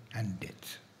suffering and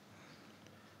death.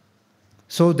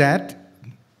 So that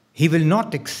he will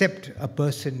not accept a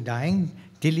person dying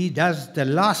till he does the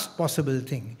last possible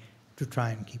thing to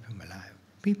try and keep him alive.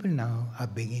 People now are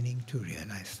beginning to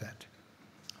realize that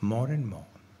more and more.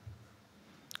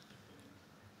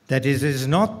 That it is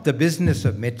not the business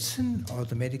of medicine or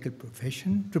the medical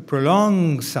profession to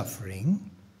prolong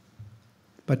suffering,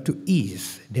 but to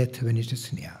ease death when it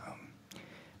is near.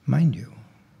 Mind you,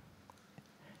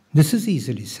 this is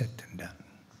easily said and done.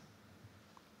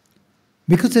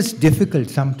 Because it's difficult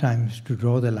sometimes to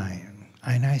draw the line,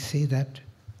 and I say that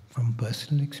from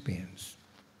personal experience.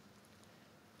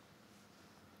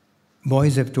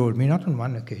 Boys have told me, not on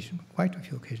one occasion, quite a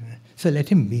few occasions, "So let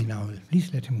him be now,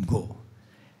 please let him go."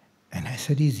 And I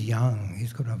said, "He's young,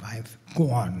 he's got a wife,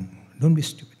 go on, don't be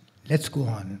stupid, let's go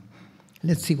on,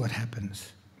 let's see what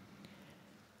happens."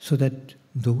 So that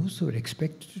those who are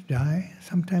expected to die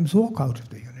sometimes walk out of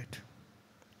the unit.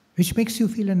 Which makes you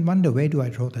feel and wonder, where do I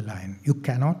draw the line? You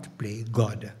cannot play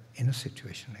God in a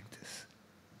situation like this.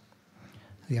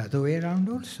 The other way around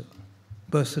also.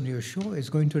 The person you're sure is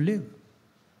going to live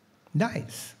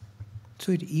dies.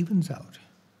 So it evens out.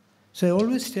 So I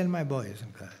always tell my boys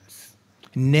and girls,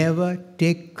 never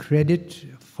take credit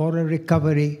for a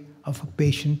recovery of a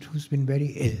patient who's been very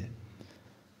ill.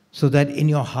 So that in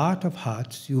your heart of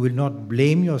hearts, you will not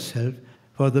blame yourself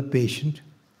for the patient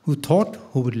who thought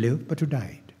who would live but who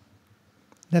died.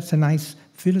 That's a nice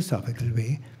philosophical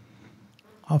way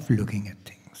of looking at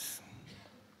things.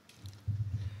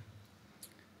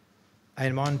 I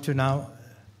want to now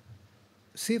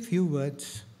say a few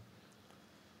words.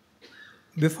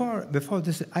 Before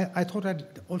this, I thought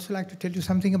I'd also like to tell you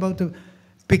something about the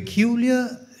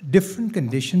peculiar different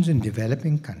conditions in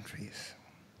developing countries.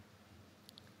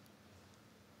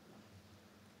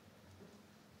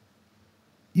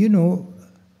 You know,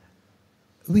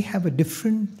 we have a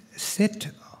different set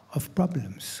of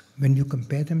problems when you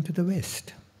compare them to the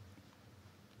West.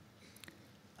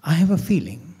 I have a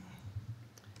feeling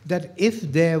that if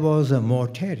there was a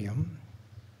moratorium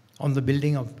on the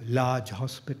building of large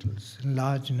hospitals and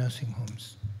large nursing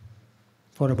homes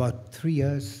for about 3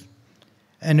 years,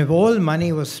 and if all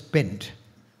money was spent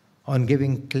on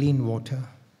giving clean water,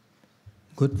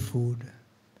 good food,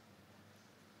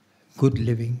 good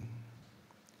living,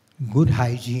 good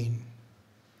hygiene,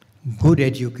 good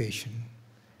education,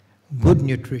 good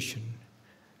nutrition,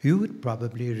 you would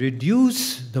probably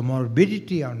reduce the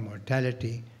morbidity and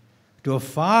mortality to a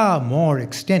far more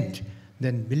extent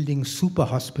than building super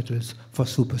hospitals for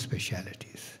super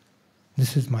specialities.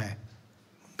 This is my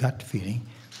gut feeling.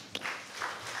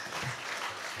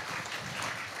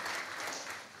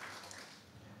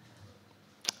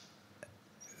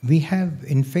 We have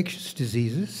infectious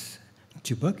diseases,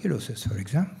 tuberculosis, for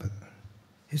example.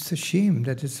 It's a shame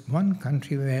that it's one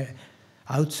country where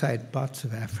outside parts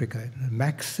of Africa, the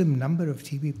maximum number of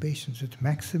TB patients with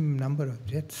maximum number of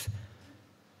deaths.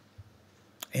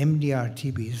 MDR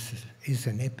TB is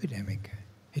an epidemic.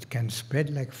 It can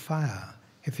spread like fire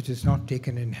if it is not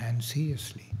taken in hand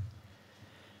seriously.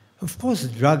 Of course,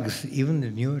 drugs, even the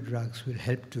newer drugs, will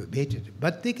help to abate it,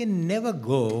 but they can never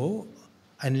go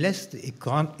unless the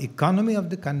economy of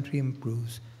the country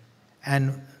improves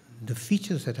and the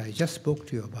features that I just spoke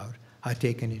to you about are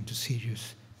taken into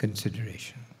serious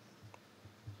consideration.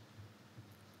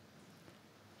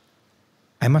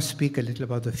 I must speak a little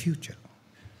about the future.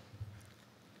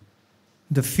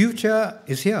 The future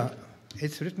is here.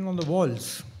 It's written on the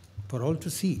walls for all to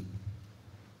see.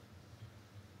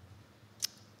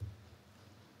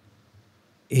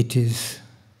 It is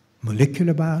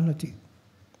molecular biology.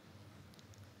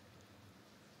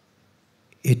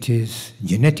 It is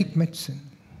genetic medicine.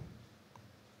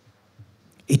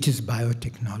 It is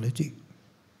biotechnology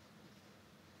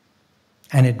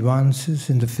and advances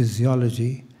in the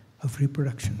physiology of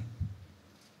reproduction.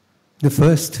 The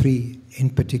first three, in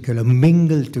particular,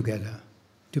 mingle together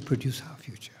to produce our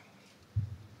future.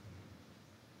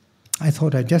 I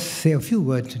thought I'd just say a few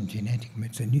words on genetic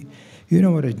medicine. You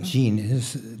know what a gene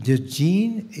is? The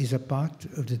gene is a part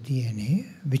of the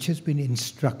DNA which has been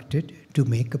instructed to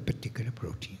make a particular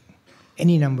protein.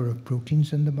 Any number of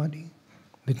proteins in the body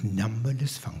with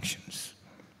numberless functions.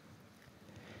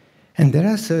 And there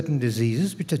are certain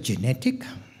diseases which are genetic,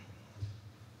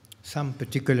 some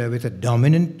particular with a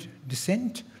dominant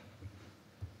descent,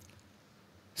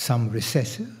 some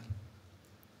recessive.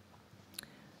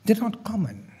 They're not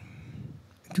common.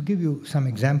 To give you some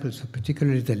examples,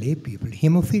 particularly the lay people,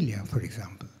 hemophilia, for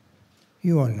example.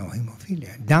 You all know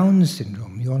hemophilia. Down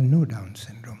syndrome, you all know Down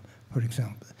syndrome, for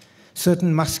example.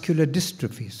 Certain muscular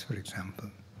dystrophies, for example.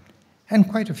 And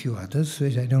quite a few others,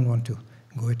 which I don't want to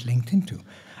go at length into.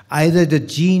 Either the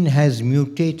gene has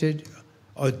mutated,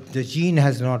 or the gene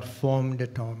has not formed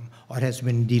at all, or has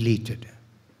been deleted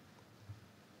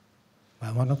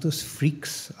by one of those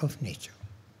freaks of nature.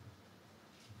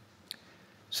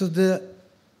 So the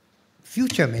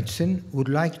future medicine would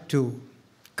like to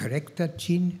correct that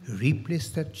gene, replace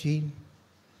that gene,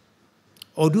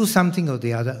 or do something or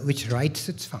the other which rights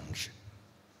its function.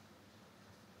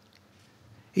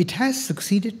 It has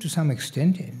succeeded to some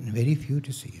extent in very few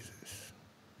diseases.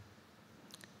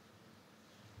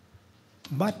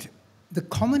 But the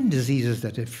common diseases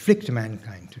that afflict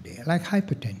mankind today, like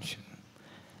hypertension,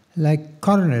 like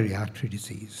coronary artery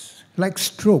disease, like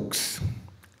strokes,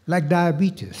 like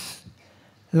diabetes,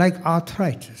 like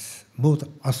arthritis, both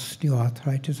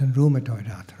osteoarthritis and rheumatoid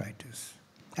arthritis,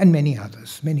 and many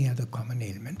other common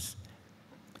ailments,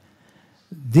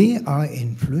 they are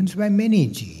influenced by many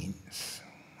genes,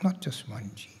 not just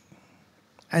one gene.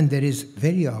 And there is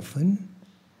very often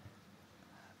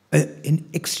an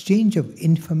exchange of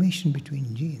information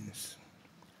between genes.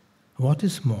 What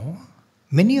is more,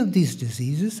 many of these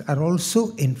diseases are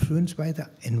also influenced by the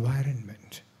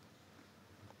environment.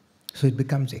 So it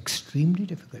becomes extremely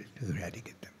difficult to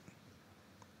eradicate them.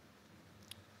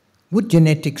 Would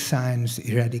genetic science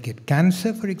eradicate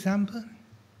cancer, for example?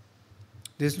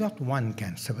 There's not one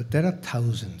cancer, but there are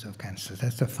thousands of cancers.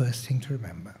 That's the first thing to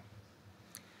remember.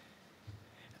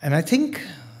 And I think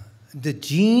the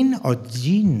gene or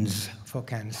genes for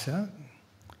cancer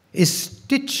is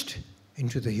stitched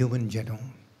into the human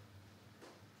genome.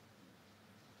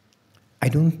 I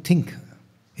don't think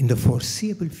in the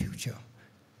foreseeable future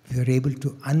we are able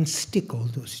to unstick all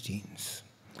those genes.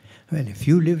 Well, if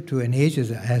you live to an age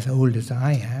as old as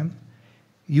I am,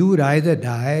 you would either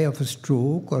die of a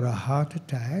stroke or a heart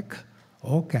attack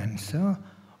or cancer,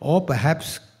 or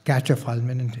perhaps catch a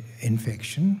fulminant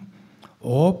infection,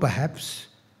 or perhaps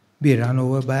be run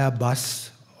over by a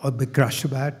bus or be crushed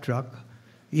by a truck.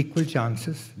 Equal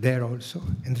chances there also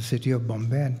in the city of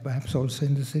Bombay and perhaps also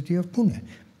in the city of Pune.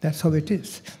 That's how it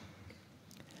is.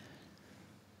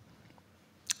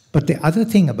 But the other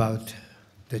thing about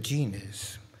the gene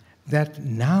is that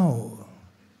now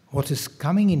what is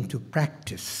coming into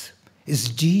practice is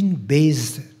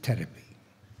gene-based therapy,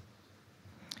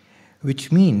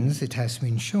 which means it has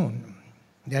been shown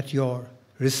that your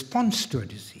response to a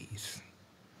disease,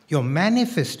 your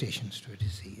manifestations to a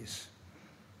disease,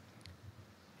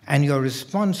 and your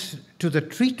response to the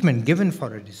treatment given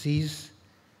for a disease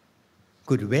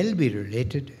could well be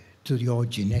related to your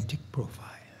genetic profile.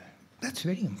 That's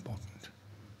very important.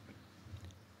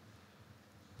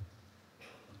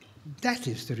 That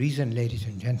is the reason, ladies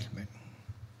and gentlemen,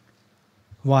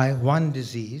 why one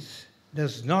disease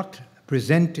does not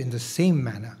present in the same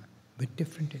manner with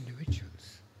different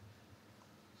individuals.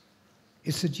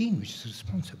 It's the gene which is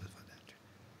responsible for that.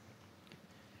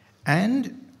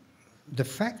 And the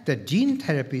fact that gene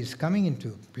therapy is coming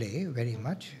into play very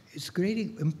much is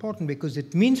very important, because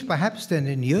it means perhaps that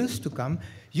in years to come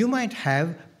you might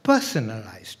have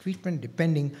personalized treatment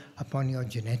depending upon your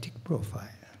genetic profile.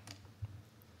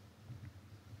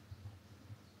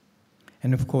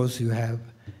 And of course you have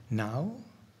now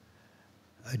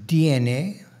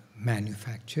DNA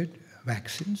manufactured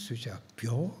vaccines which are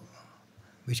pure,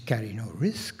 which carry no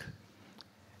risk,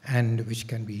 and which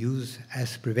can be used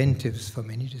as preventives for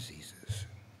many diseases.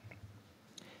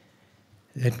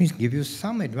 Let me give you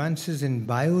some advances in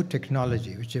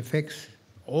biotechnology which affects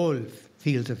all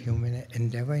fields of human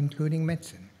endeavor, including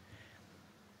medicine.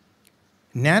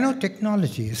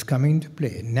 Nanotechnology is coming into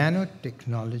play.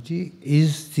 Nanotechnology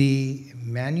is the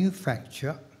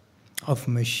manufacture of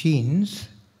machines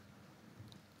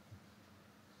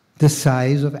the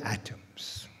size of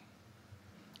atoms.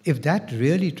 If that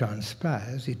really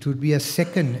transpires, it would be a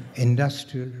second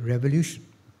industrial revolution.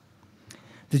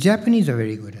 The Japanese are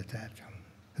very good at that.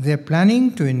 They're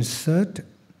planning to insert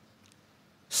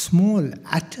small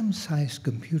atom-sized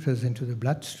computers into the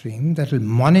bloodstream that will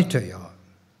monitor your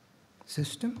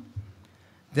system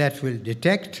that will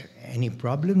detect any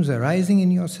problems arising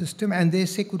in your system, and they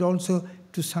say could also,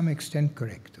 to some extent,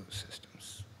 correct those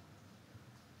systems.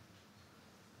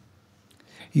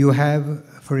 You have,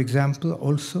 for example,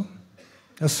 also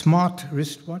a smart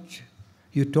wristwatch.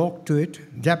 You talk to it,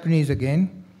 Japanese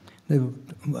again, the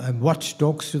watch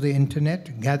talks to the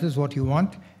internet, gathers what you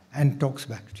want, and talks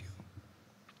back to you.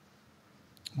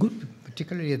 Good,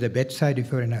 particularly at the bedside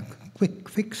if you're in a quick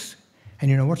fix, and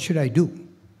you know, what should I do?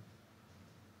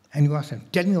 And you ask them,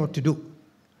 tell me what to do.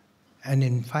 And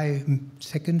in 5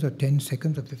 seconds or 10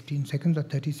 seconds or 15 seconds or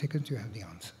 30 seconds, you have the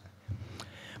answer.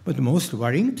 But the most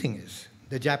worrying thing is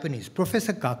the Japanese,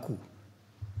 Professor Kaku,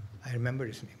 I remember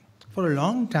his name. For a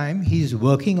long time, he's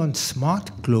working on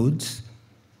smart clothes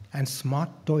and smart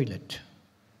toilet.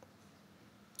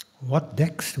 What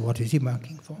next? What is he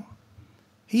working for?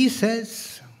 He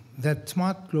says that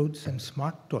smart clothes and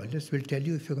smart toilets will tell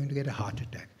you if you're going to get a heart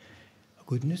attack.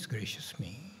 Goodness gracious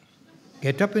me.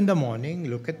 Get up in the morning,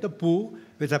 look at the poo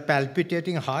with a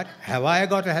palpitating heart. Have I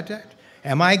got a heart attack?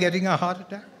 Am I getting a heart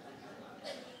attack?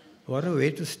 What a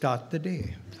way to start the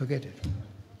day. Forget it.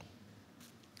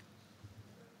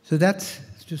 So that's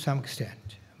to some extent.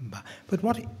 But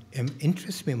what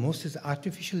interests me most is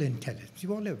artificial intelligence.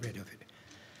 You all have read of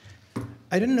it.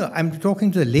 I don't know, I'm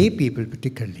talking to the lay people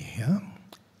particularly here.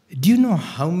 Do you know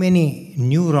how many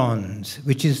neurons,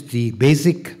 which is the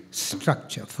basic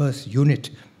structure, first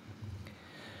unit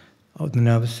of the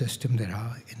nervous system there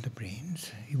are in the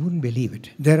brains? You wouldn't believe it.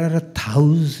 There are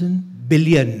 1,000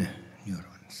 billion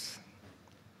neurons.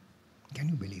 Can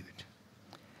you believe it?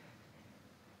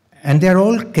 And they're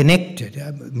all connected.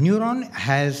 A neuron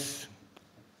has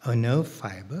a nerve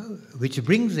fiber which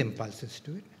brings impulses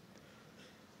to it.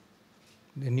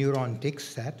 The neuron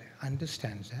takes that,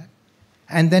 understands that,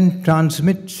 and then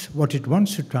transmits what it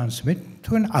wants to transmit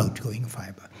to an outgoing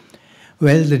fiber.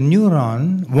 Well, the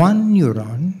neuron, one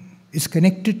neuron, is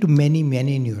connected to many,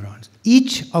 many neurons.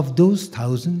 Each of those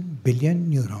 1,000 billion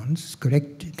neurons is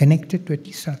connected to at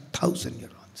least 1,000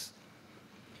 neurons.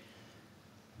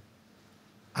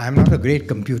 I'm not a great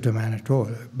computer man at all,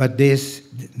 but those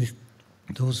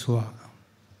who have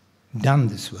done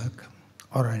this work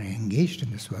or are engaged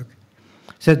in this work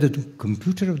said that the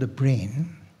computer of the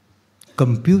brain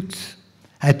computes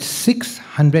at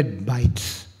 600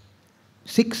 bytes.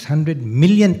 600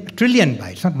 million, trillion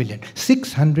bytes, not million,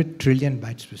 600 trillion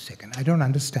bytes per second. I don't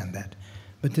understand that,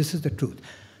 but this is the truth.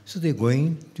 So they're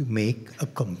going to make a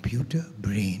computer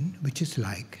brain which is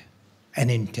like an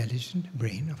intelligent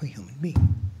brain of a human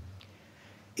being.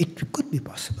 It could be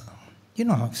possible. You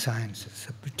know how science is,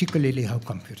 particularly how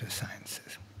computer science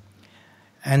is.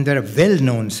 And there are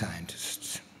well-known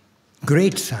scientists,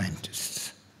 great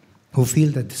scientists, who feel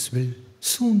that this will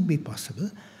soon be possible.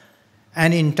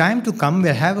 And in time to come,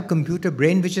 we'll have a computer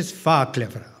brain which is far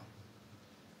cleverer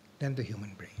than the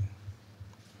human brain.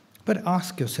 But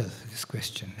ask yourself this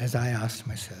question, as I asked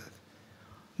myself.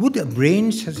 Would a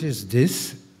brain such as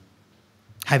this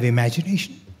have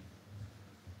imagination?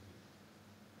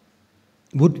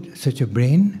 Would such a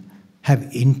brain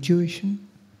have intuition?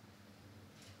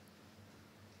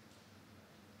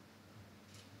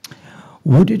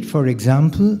 Would it, for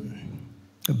example,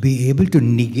 be able to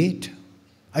negate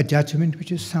a judgment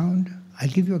which is sound? I'll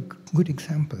give you a good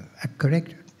example, a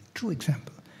correct, true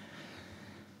example.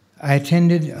 I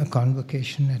attended a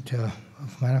convocation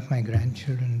of one of my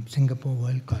grandchildren at Singapore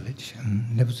World College,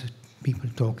 and there was people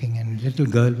talking, and a little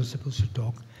girl was supposed to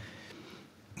talk.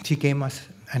 She came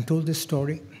and told this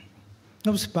story.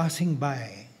 I was passing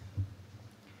by,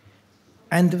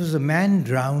 and there was a man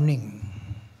drowning,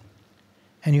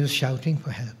 and he was shouting for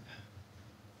help.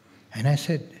 And I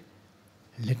said,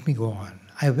 let me go on.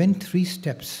 I went 3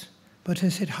 steps, but I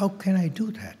said, how can I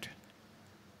do that?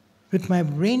 But my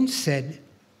brain said,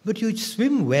 but you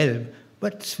swim well,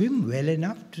 but swim well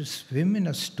enough to swim in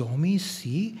a stormy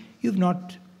sea? You've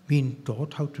not been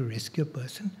taught how to rescue a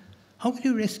person. How will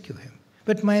you rescue him?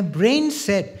 But my brain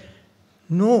said,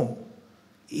 no,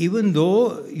 even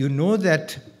though you know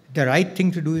that the right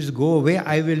thing to do is go away,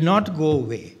 I will not go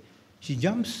away. She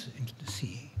jumps into the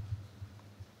sea,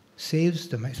 saves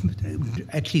the man,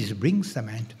 at least brings the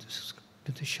man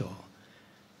to the shore.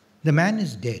 The man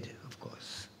is dead, of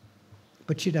course,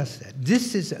 but she does that.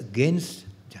 This is against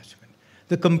judgment.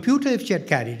 The computer, if she had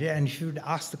carried it, and she would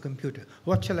ask the computer,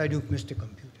 what shall I do, Mr.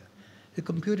 Computer? The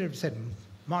computer would have said,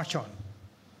 march on.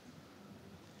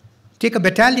 Take a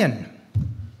battalion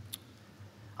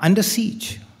under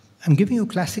siege. I'm giving you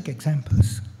classic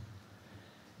examples.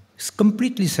 It's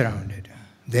completely surrounded.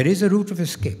 There is a route of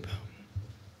escape.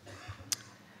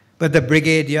 But the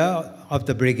brigadier of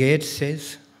the brigade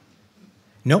says,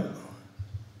 no,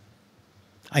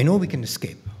 I know we can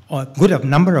escape, or a good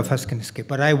number of us can escape,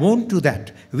 but I won't do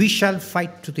that. We shall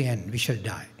fight to the end. We shall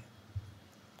die.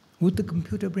 Would the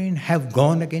computer brain have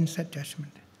gone against that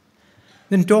judgment?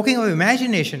 Then talking of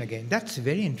imagination again, that's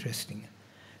very interesting.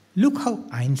 Look how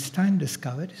Einstein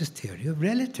discovered his theory of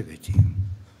relativity.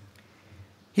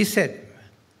 He said,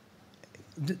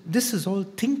 this is all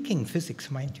thinking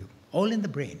physics, mind you, all in the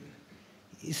brain.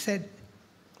 He said,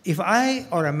 if I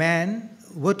or a man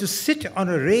were to sit on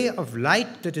a ray of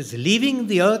light that is leaving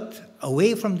the earth,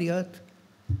 away from the earth,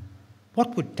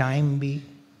 what would time be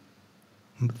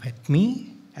at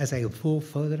me as I go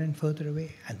further and further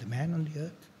away, and the man on the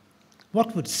earth?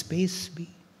 What would space be?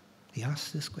 He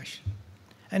asked this question.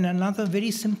 And another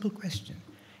very simple question.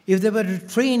 If there were a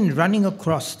train running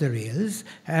across the rails,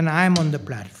 and I'm on the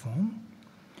platform,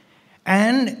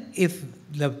 and if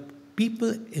the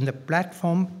people in the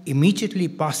platform immediately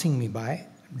passing me by,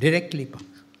 directly,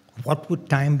 what would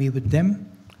time be with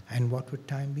them, and what would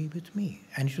time be with me?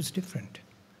 And it was different.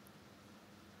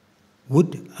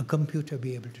 Would a computer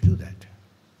be able to do that?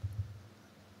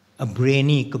 A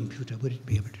brainy computer, would it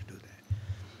be able to do that?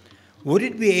 Would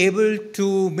it be able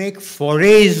to make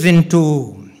forays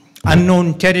into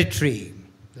unknown territory,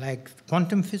 like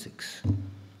quantum physics?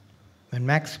 When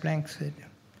Max Planck said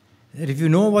that if you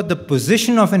know what the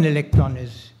position of an electron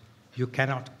is, you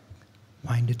cannot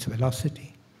find its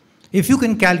velocity. If you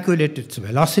can calculate its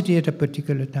velocity at a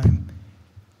particular time,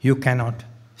 you cannot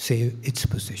say its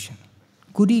position.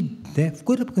 Could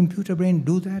a computer brain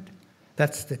do that?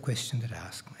 That's the question that I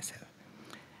ask myself.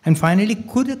 And finally,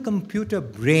 could a computer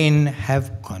brain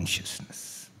have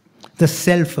consciousness? The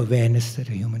self-awareness that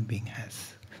a human being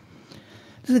has.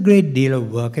 There's a great deal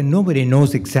of work, and nobody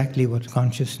knows exactly what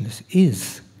consciousness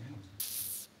is.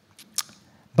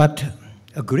 But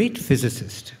a great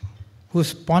physicist who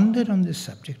has pondered on this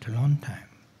subject a long time,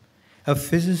 a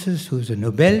physicist who is a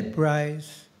Nobel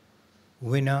Prize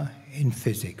winner in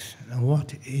physics. Now,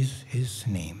 what is his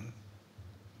name?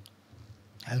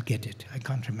 I'll get it. I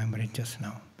can't remember it just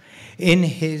now. In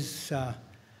his,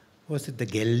 was it the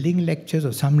Gelding lectures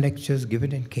or some lectures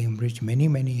given in Cambridge many,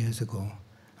 many years ago,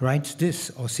 writes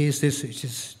this or says this, which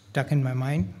is stuck in my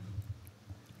mind.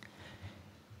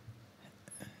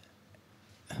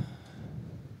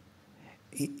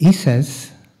 He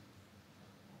says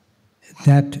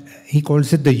that he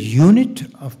calls it the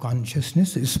unit of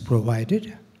consciousness is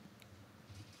provided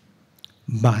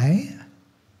by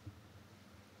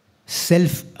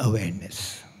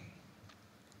self-awareness,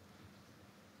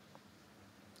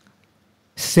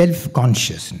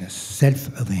 self-consciousness,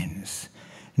 self-awareness,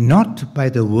 not by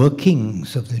the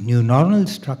workings of the neuronal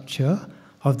structure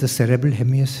of the cerebral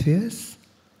hemispheres,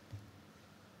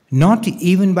 not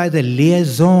even by the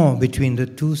liaison between the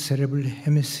two cerebral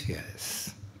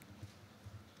hemispheres.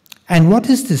 And what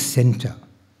is the center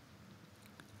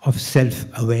of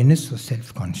self-awareness or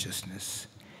self-consciousness?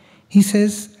 He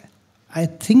says, I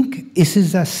think this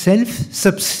is a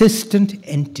self-subsistent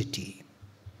entity.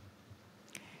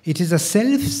 It is a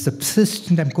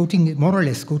self-subsistent, I'm quoting it, more or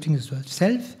less quoting as well,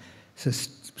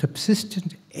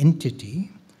 self-subsistent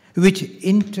entity which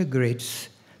integrates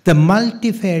the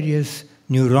multifarious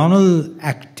neuronal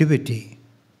activity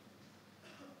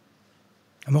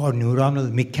or neuronal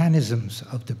mechanisms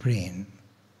of the brain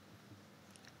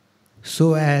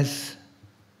so as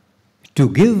to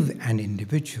give an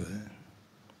individual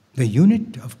the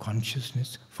unit of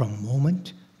consciousness from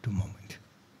moment to moment.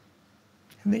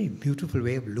 A very beautiful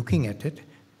way of looking at it.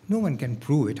 No one can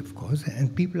prove it, of course,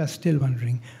 and people are still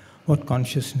wondering what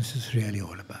consciousness is really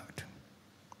all about.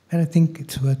 And I think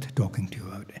it's worth talking to you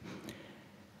about it.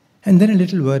 And then a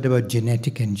little word about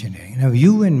genetic engineering. Now,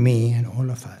 you and me and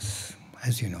all of us,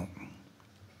 as you know,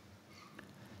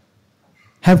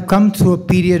 have come through a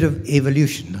period of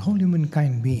evolution. The whole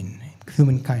humankind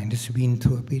has been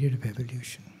through a period of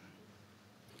evolution.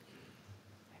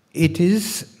 It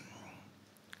is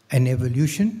an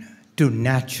evolution to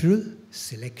natural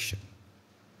selection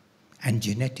and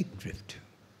genetic drift.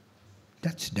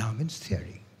 That's Darwin's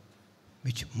theory,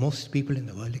 which most people in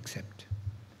the world accept.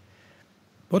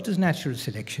 What does natural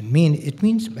selection mean? It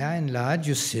means, by and large,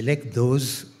 you select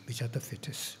those which are the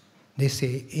fittest. They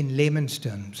say, in layman's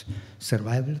terms,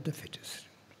 survival of the fittest.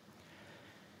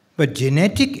 But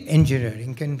genetic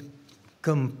engineering can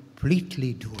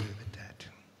completely do away with that.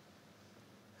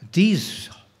 These,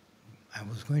 I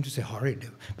was going to say horrid,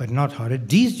 but not horrid,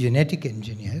 these genetic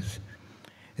engineers,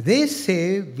 they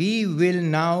say we will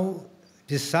now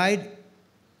decide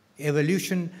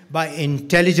evolution by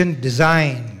intelligent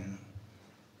design.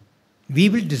 We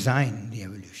will design the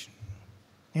evolution.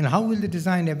 And how will they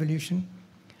design evolution?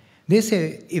 They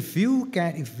say if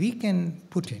we can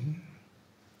put in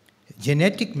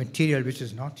genetic material which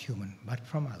is not human, but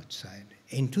from outside,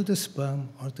 into the sperm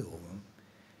or the ovum,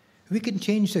 we can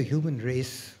change the human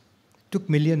race. It took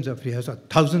millions of years or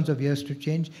thousands of years to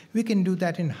change. We can do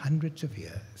that in hundreds of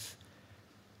years.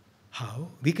 How?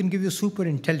 We can give you super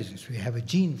intelligence. We have a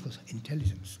gene for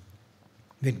intelligence.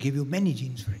 We can give you many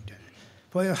genes for intelligence.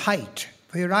 For your height,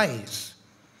 for your eyes,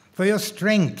 for your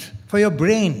strength, for your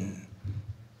brain.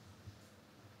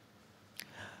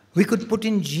 We could put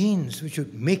in genes which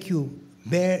would make you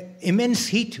bear immense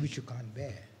heat which you can't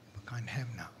bear, you can't have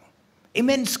now.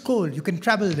 Immense cold, you can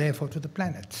travel therefore to the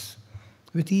planets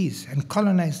with ease and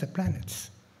colonize the planets.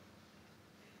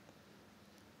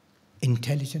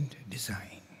 Intelligent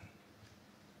design.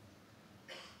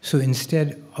 So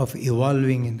instead of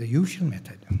evolving in the usual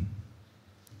method,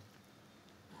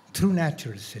 through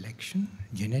natural selection,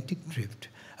 genetic drift,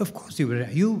 of course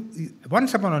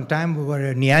once upon a time you were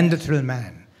a Neanderthal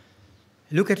man.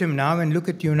 Look at him now and look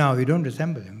at you now, you don't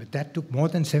resemble him, but that took more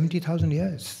than 70,000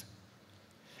 years.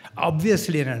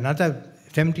 Obviously in another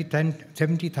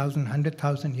 70,000,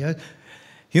 100,000 years,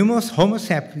 Homo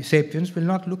sapiens will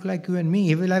not look like you and me,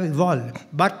 he will have evolved,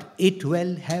 but it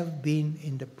will have been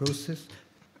in the process,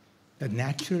 the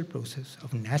natural process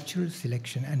of natural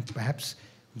selection and perhaps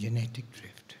genetic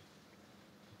drift.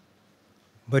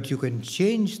 But you can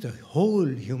change the whole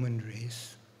human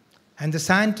race. And the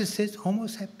scientist says Homo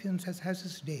sapiens has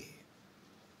his day.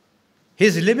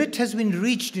 His limit has been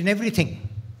reached in everything.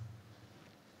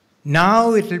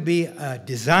 Now it will be a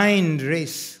designed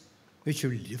race which will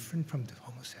be different from the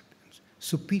Homo sapiens,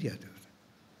 superior to them.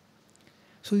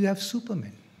 So you have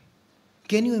supermen.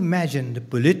 Can you imagine the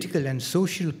political and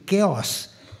social chaos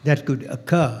that could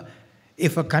occur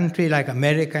if a country like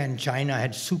America and China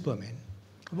had supermen?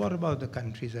 What about the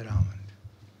countries around?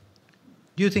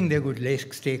 Do you think they would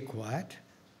stay quiet?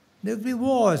 There would be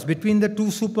wars between the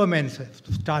two supermen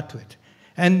to start with,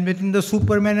 and between the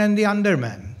superman and the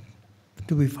underman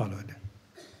to be followed.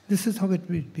 This is how it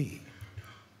will be.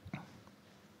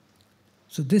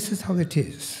 So this is how it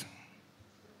is.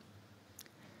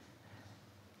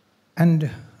 And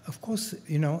of course,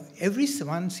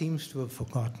 everyone seems to have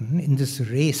forgotten in this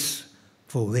race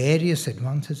for various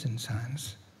advances in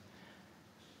science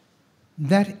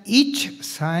that each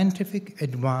scientific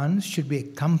advance should be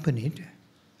accompanied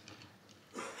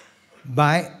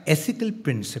by ethical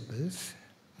principles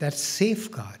that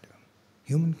safeguard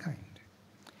humankind.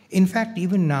 In fact,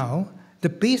 even now, the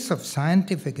pace of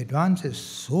scientific advance is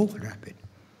so rapid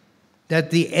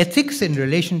that the ethics in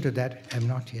relation to that have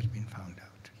not yet been found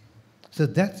out. So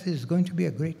that is going to be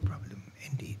a great problem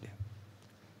indeed.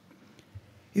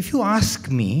 If you ask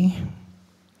me,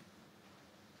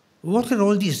 what do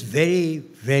all these very,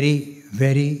 very,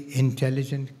 very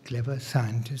intelligent, clever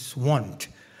scientists want?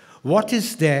 What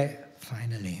is their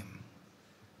final aim?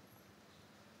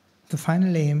 The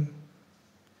final aim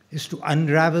is to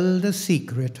unravel the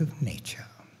secret of nature.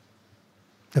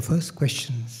 The first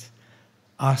questions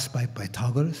asked by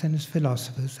Pythagoras and his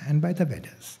philosophers and by the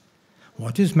Vedas.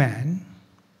 What is man?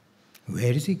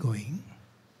 Where is he going?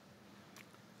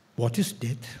 What is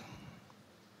death?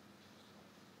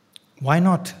 Why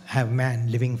not have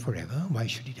man living forever? Why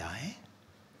should he die?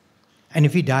 And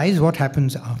if he dies, what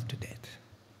happens after death?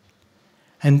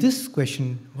 And this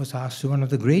question was asked to one of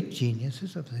the great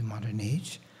geniuses of the modern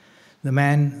age, the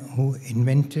man who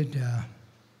invented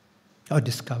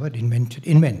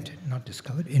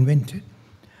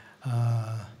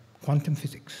quantum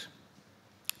physics,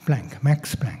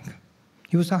 Max Planck.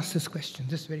 He was asked this question,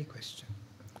 this very question.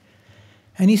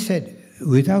 And he said,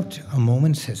 without a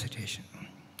moment's hesitation,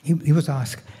 he was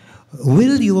asked,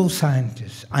 will you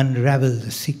scientists unravel the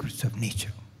secrets of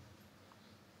nature?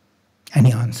 And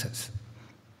he answers,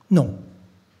 no,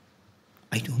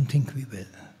 I don't think we will.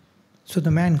 So the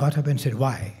man got up and said,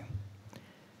 why?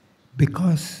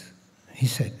 Because, he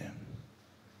said,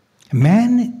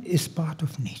 man is part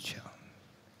of nature,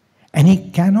 and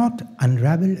he cannot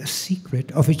unravel a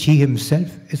secret of which he himself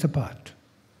is a part.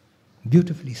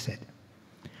 Beautifully said.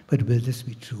 But will this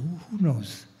be true? Who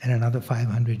knows? In another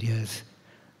 500 years,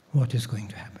 what is going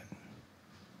to happen?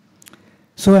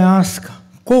 So I ask,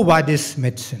 Quo vadis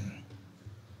medicine?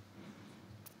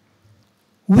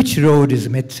 Which road is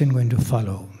medicine going to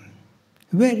follow?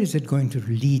 Where is it going to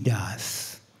lead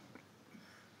us?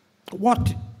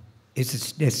 What is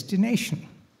its destination?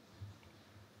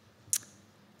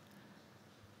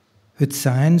 With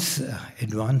science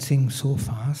advancing so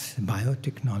fast,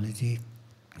 biotechnology,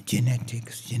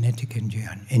 genetics, genetic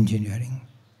engineering,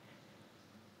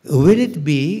 will it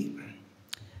be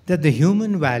that the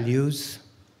human values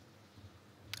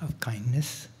of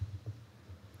kindness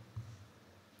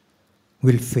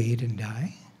will fade and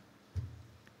die?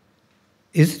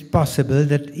 is it possible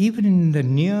that even in the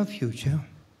near future,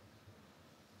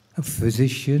 a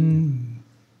physician,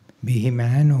 be he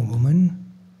man or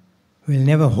woman, will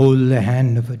never hold the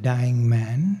hand of a dying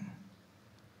man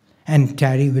and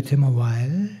tarry with him a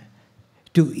while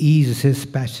to ease his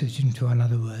passage into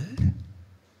another world?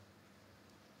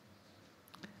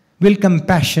 Will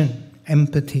compassion,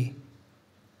 empathy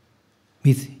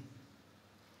be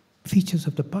features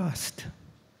of the past,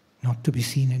 not to be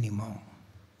seen anymore?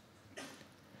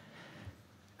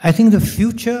 I think the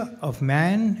future of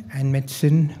man and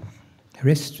medicine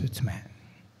rests with man.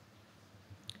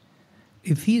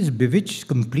 If he is bewitched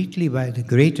completely by the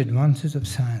great advances of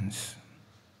science,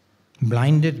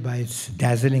 blinded by its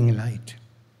dazzling light,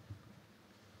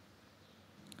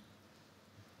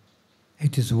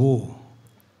 it is woe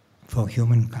for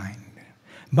humankind.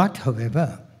 But,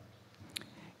 however,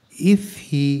 if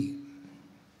he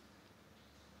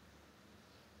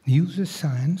uses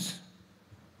science,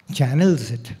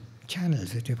 channels it,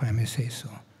 if I may say so,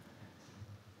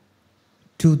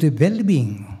 to the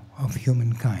well-being of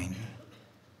humankind,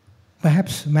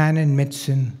 perhaps man and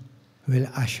medicine will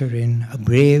usher in a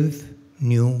brave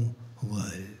new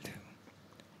world.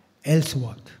 Else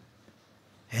what?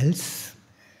 Else,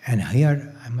 and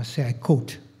here I must say I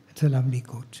quote, it's a lovely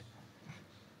quote,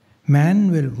 man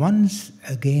will once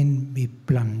again be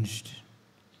plunged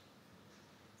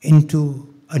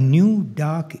into a new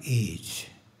dark age,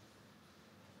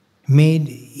 made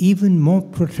even more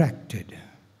protracted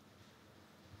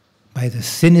by the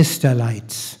sinister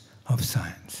lights of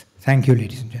science. Thank you,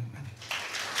 ladies and gentlemen.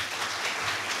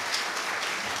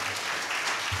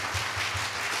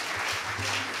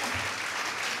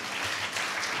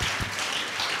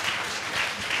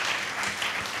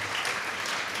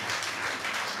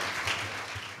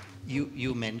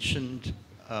 You mentioned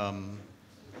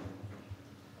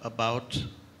about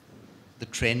the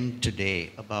trend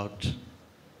today, about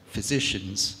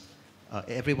physicians.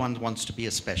 Everyone wants to be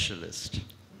a specialist.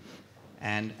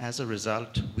 And as a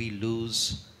result, we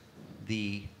lose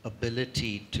the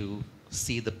ability to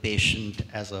see the patient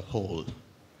as a whole.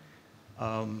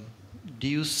 Do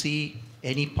you see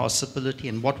any possibility,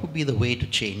 and what would be the way to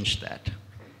change that?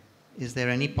 Is there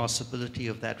any possibility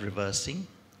of that reversing?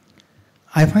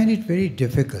 I find it very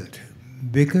difficult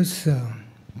because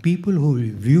people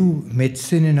who view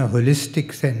medicine in a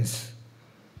holistic sense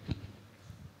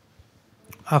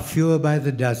are fewer by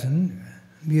the dozen.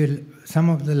 We are some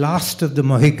of the last of the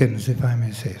Mohicans, if I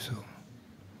may say so.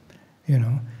 You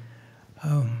know,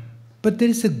 but there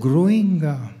is a growing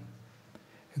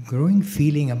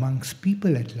feeling amongst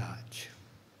people at large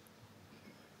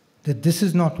that this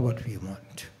is not what we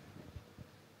want.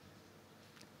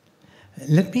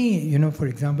 Let me, for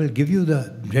example, give you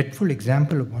the dreadful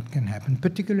example of what can happen,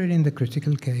 particularly in the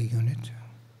critical care unit.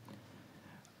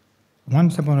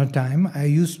 Once upon a time, I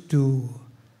used to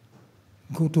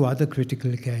go to other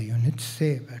critical care units,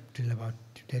 say till about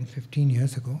 10, 15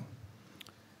 years ago,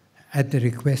 at the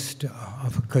request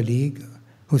of a colleague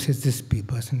who says this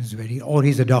person is or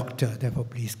he's a doctor, therefore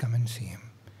please come and see him.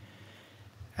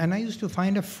 And I used to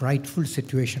find a frightful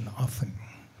situation often.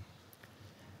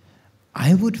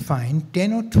 I would find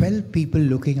 10 or 12 people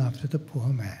looking after the poor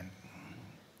man.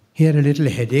 He had a little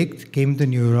headache, came the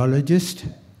neurologist.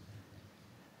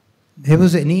 There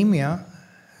was anemia,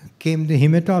 came the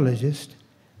hematologist.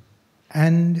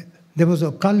 And there was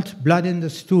occult blood in the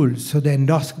stool, so the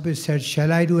endoscopist said,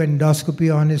 shall I do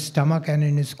endoscopy on his stomach and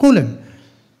in his colon?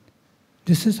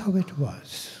 This is how it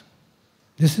was.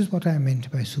 This is what I meant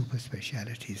by super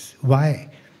specialities. Why?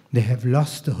 They have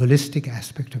lost the holistic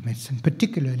aspect of medicine,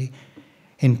 particularly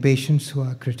in patients who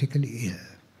are critically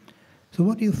ill. So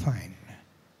what do you find?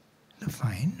 You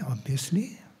find,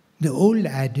 obviously, the old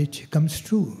adage comes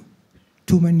true.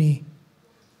 Too many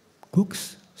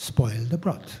cooks spoil the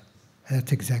broth.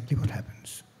 That's exactly what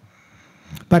happens.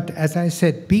 But as I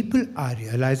said, people are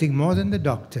realizing more than the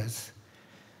doctors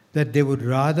that they would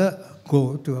rather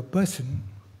go to a person,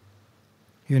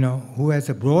 who has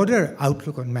a broader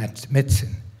outlook on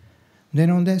medicine than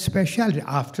on their specialty.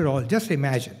 After all, just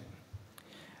imagine.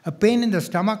 A pain in the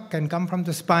stomach can come from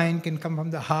the spine, can come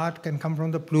from the heart, can come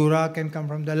from the pleura, can come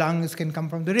from the lungs, can come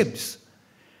from the ribs.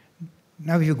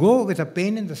 Now, if you go with a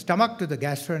pain in the stomach to the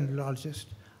gastroenterologist,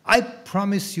 I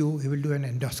promise you he will do an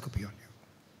endoscopy on you.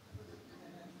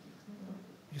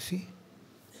 You see?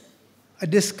 A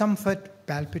discomfort,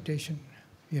 palpitation,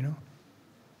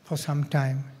 for some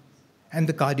time. And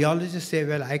the cardiologist say,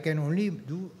 well, I can only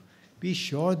be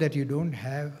sure that you don't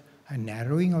have a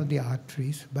narrowing of the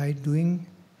arteries by doing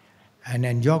an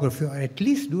angiography, or at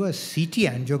least do a CT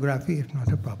angiography, if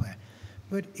not a proper.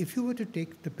 But if you were to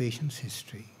take the patient's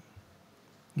history,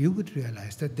 you would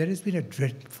realize that there has been a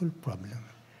dreadful problem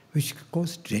which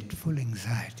caused dreadful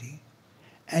anxiety,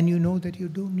 and you know that you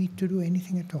don't need to do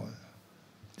anything at all.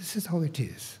 This is how it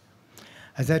is.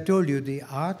 As I told you, the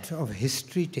art of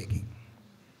history taking,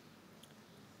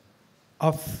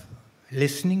 of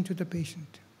listening to the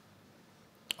patient,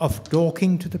 of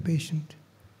talking to the patient,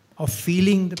 of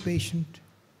feeling the patient,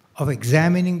 of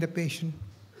examining the patient,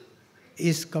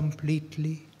 is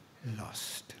completely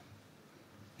lost.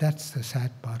 That's the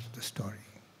sad part of the story.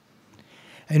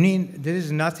 I mean, there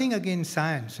is nothing against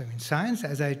science. I mean, science,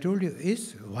 as I told you,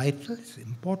 is vital, it's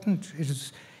important.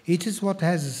 It is what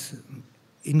has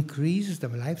increased the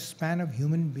lifespan of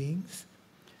human beings.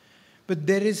 But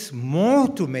there is more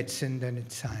to medicine than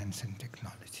its science and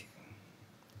technology.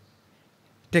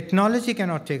 Technology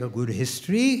cannot take a good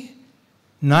history.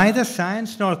 Neither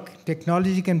science nor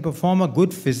technology can perform a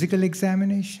good physical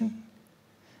examination.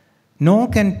 Nor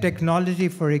can technology,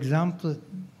 for example,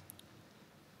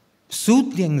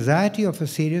 soothe the anxiety of a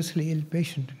seriously ill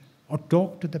patient, or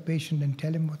talk to the patient and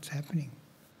tell him what's happening,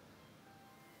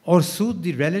 or soothe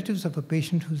the relatives of a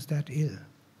patient who's that ill.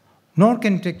 Nor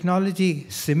can technology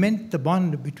cement the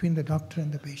bond between the doctor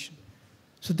and the patient.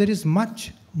 So there is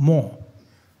much more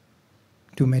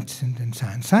to medicine than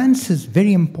science. Science is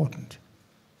very important,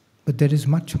 but there is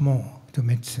much more to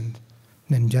medicine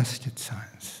than just its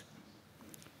science.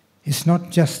 It's not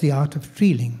just the art of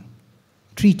treating,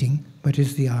 but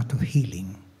it's the art of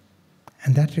healing.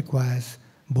 And that requires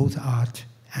both art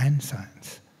and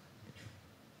science.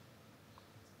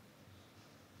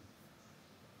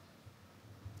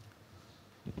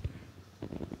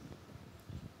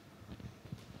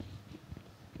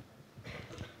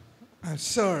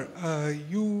 Sir,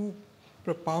 you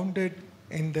propounded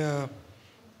in the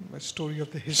story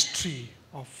of the history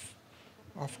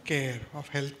of care, of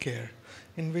healthcare,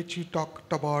 in which you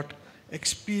talked about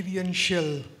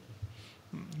experiential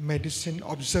medicine,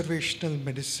 observational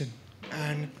medicine,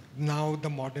 and now the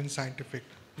modern scientific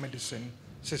medicine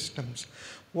systems.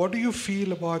 What do you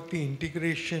feel about the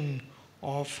integration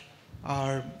of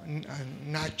our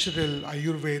natural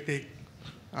Ayurvedic,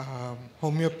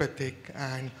 homeopathic,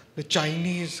 and the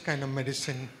Chinese kind of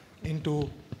medicine into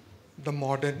the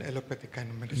modern allopathic kind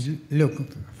of medicine? Look,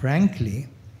 frankly,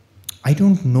 I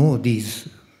don't know these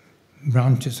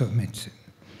branches of medicine.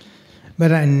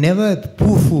 But I never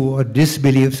poo-poo or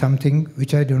disbelieve something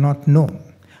which I do not know.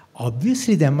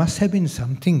 Obviously, there must have been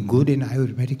something good in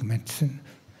Ayurvedic medicine,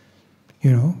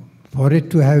 for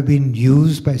it to have been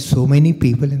used by so many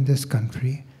people in this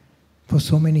country for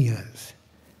so many years.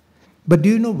 But do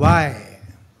you know why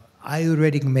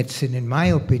Ayurvedic medicine, in my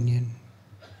opinion,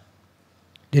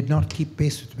 did not keep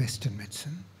pace with Western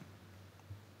medicine?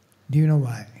 Do you know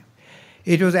why?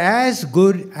 It was as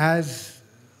good as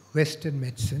Western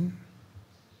medicine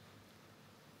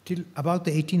till about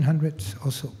the 1800s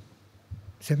or so,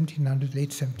 1700s, late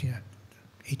 1700s,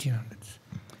 1800s.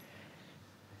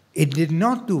 It did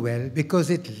not do well because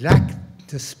it lacked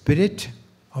the spirit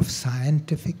of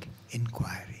scientific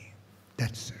inquiry.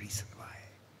 That's the reason why.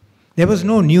 There was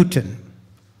no Newton.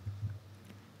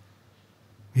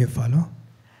 You follow?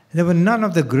 There were none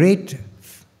of the great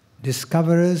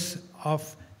discoverers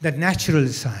of the natural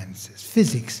sciences,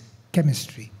 physics,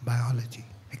 chemistry, biology,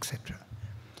 etc.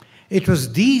 It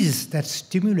was these that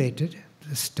stimulated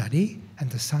the study and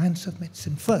the science of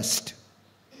medicine first.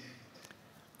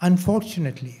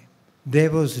 Unfortunately, there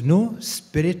was no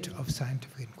spirit of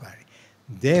scientific inquiry.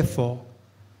 Therefore,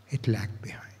 it lagged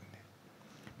behind.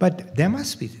 But there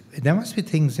must be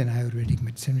things in Ayurvedic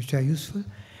medicine which are useful.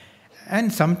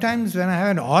 And sometimes when I have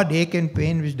an odd ache and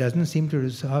pain which doesn't seem to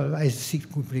resolve, I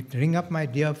ring up my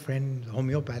dear friend,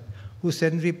 homeopath, who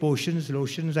sends me potions,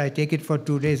 lotions. I take it for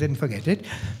 2 days and forget it.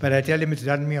 But I tell him it's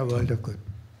done me a world of good.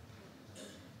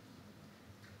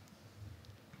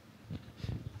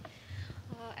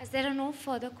 As there are no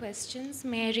further questions,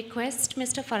 may I request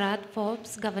Mr. Farhad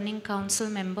Forbes, Governing Council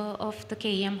member of the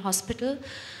KEM Hospital,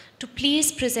 to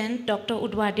please present Dr.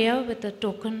 Udwadia with a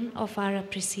token of our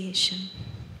appreciation.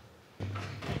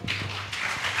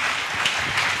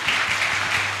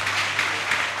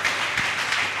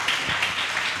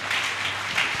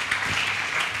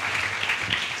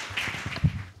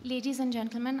 Ladies and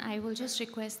gentlemen, I will just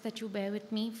request that you bear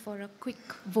with me for a quick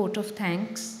vote of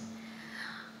thanks.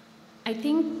 I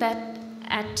think that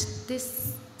at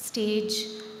this stage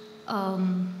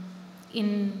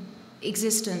in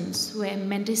existence, where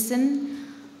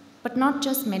medicine, but not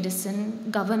just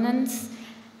medicine, governance,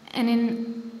 and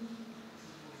in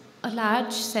a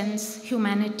large sense,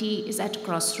 humanity is at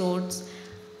crossroads,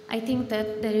 I think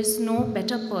that there is no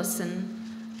better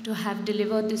person to have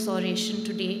delivered this oration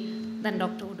today than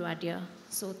Dr. Udwadia.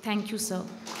 So thank you, sir.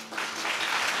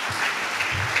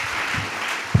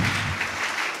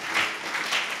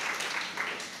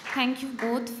 Thank you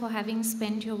both for having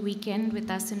spent your weekend with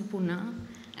us in Pune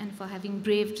and for having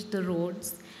braved the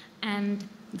roads and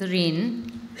the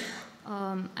rain.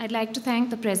 I'd like to thank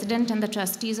the president and the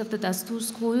trustees of the Dastur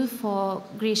School for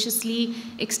graciously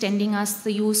extending us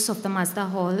the use of the Mazda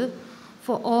Hall,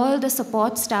 for all the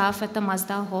support staff at the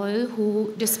Mazda Hall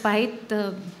who, despite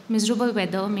the miserable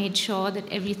weather, made sure that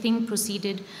everything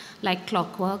proceeded like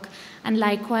clockwork, and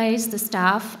likewise the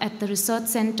staff at the research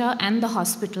center and the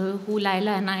hospital who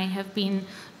Laila and I have been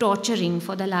torturing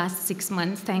for the last 6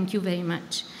 months. Thank you very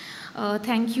much.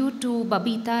 Thank you to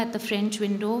Babita at the French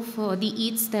window for the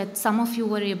eats that some of you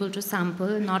were able to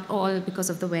sample, not all because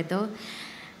of the weather.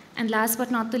 And last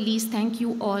but not the least, thank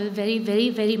you all very, very,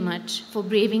 very much for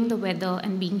braving the weather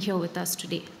and being here with us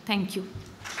today. Thank you.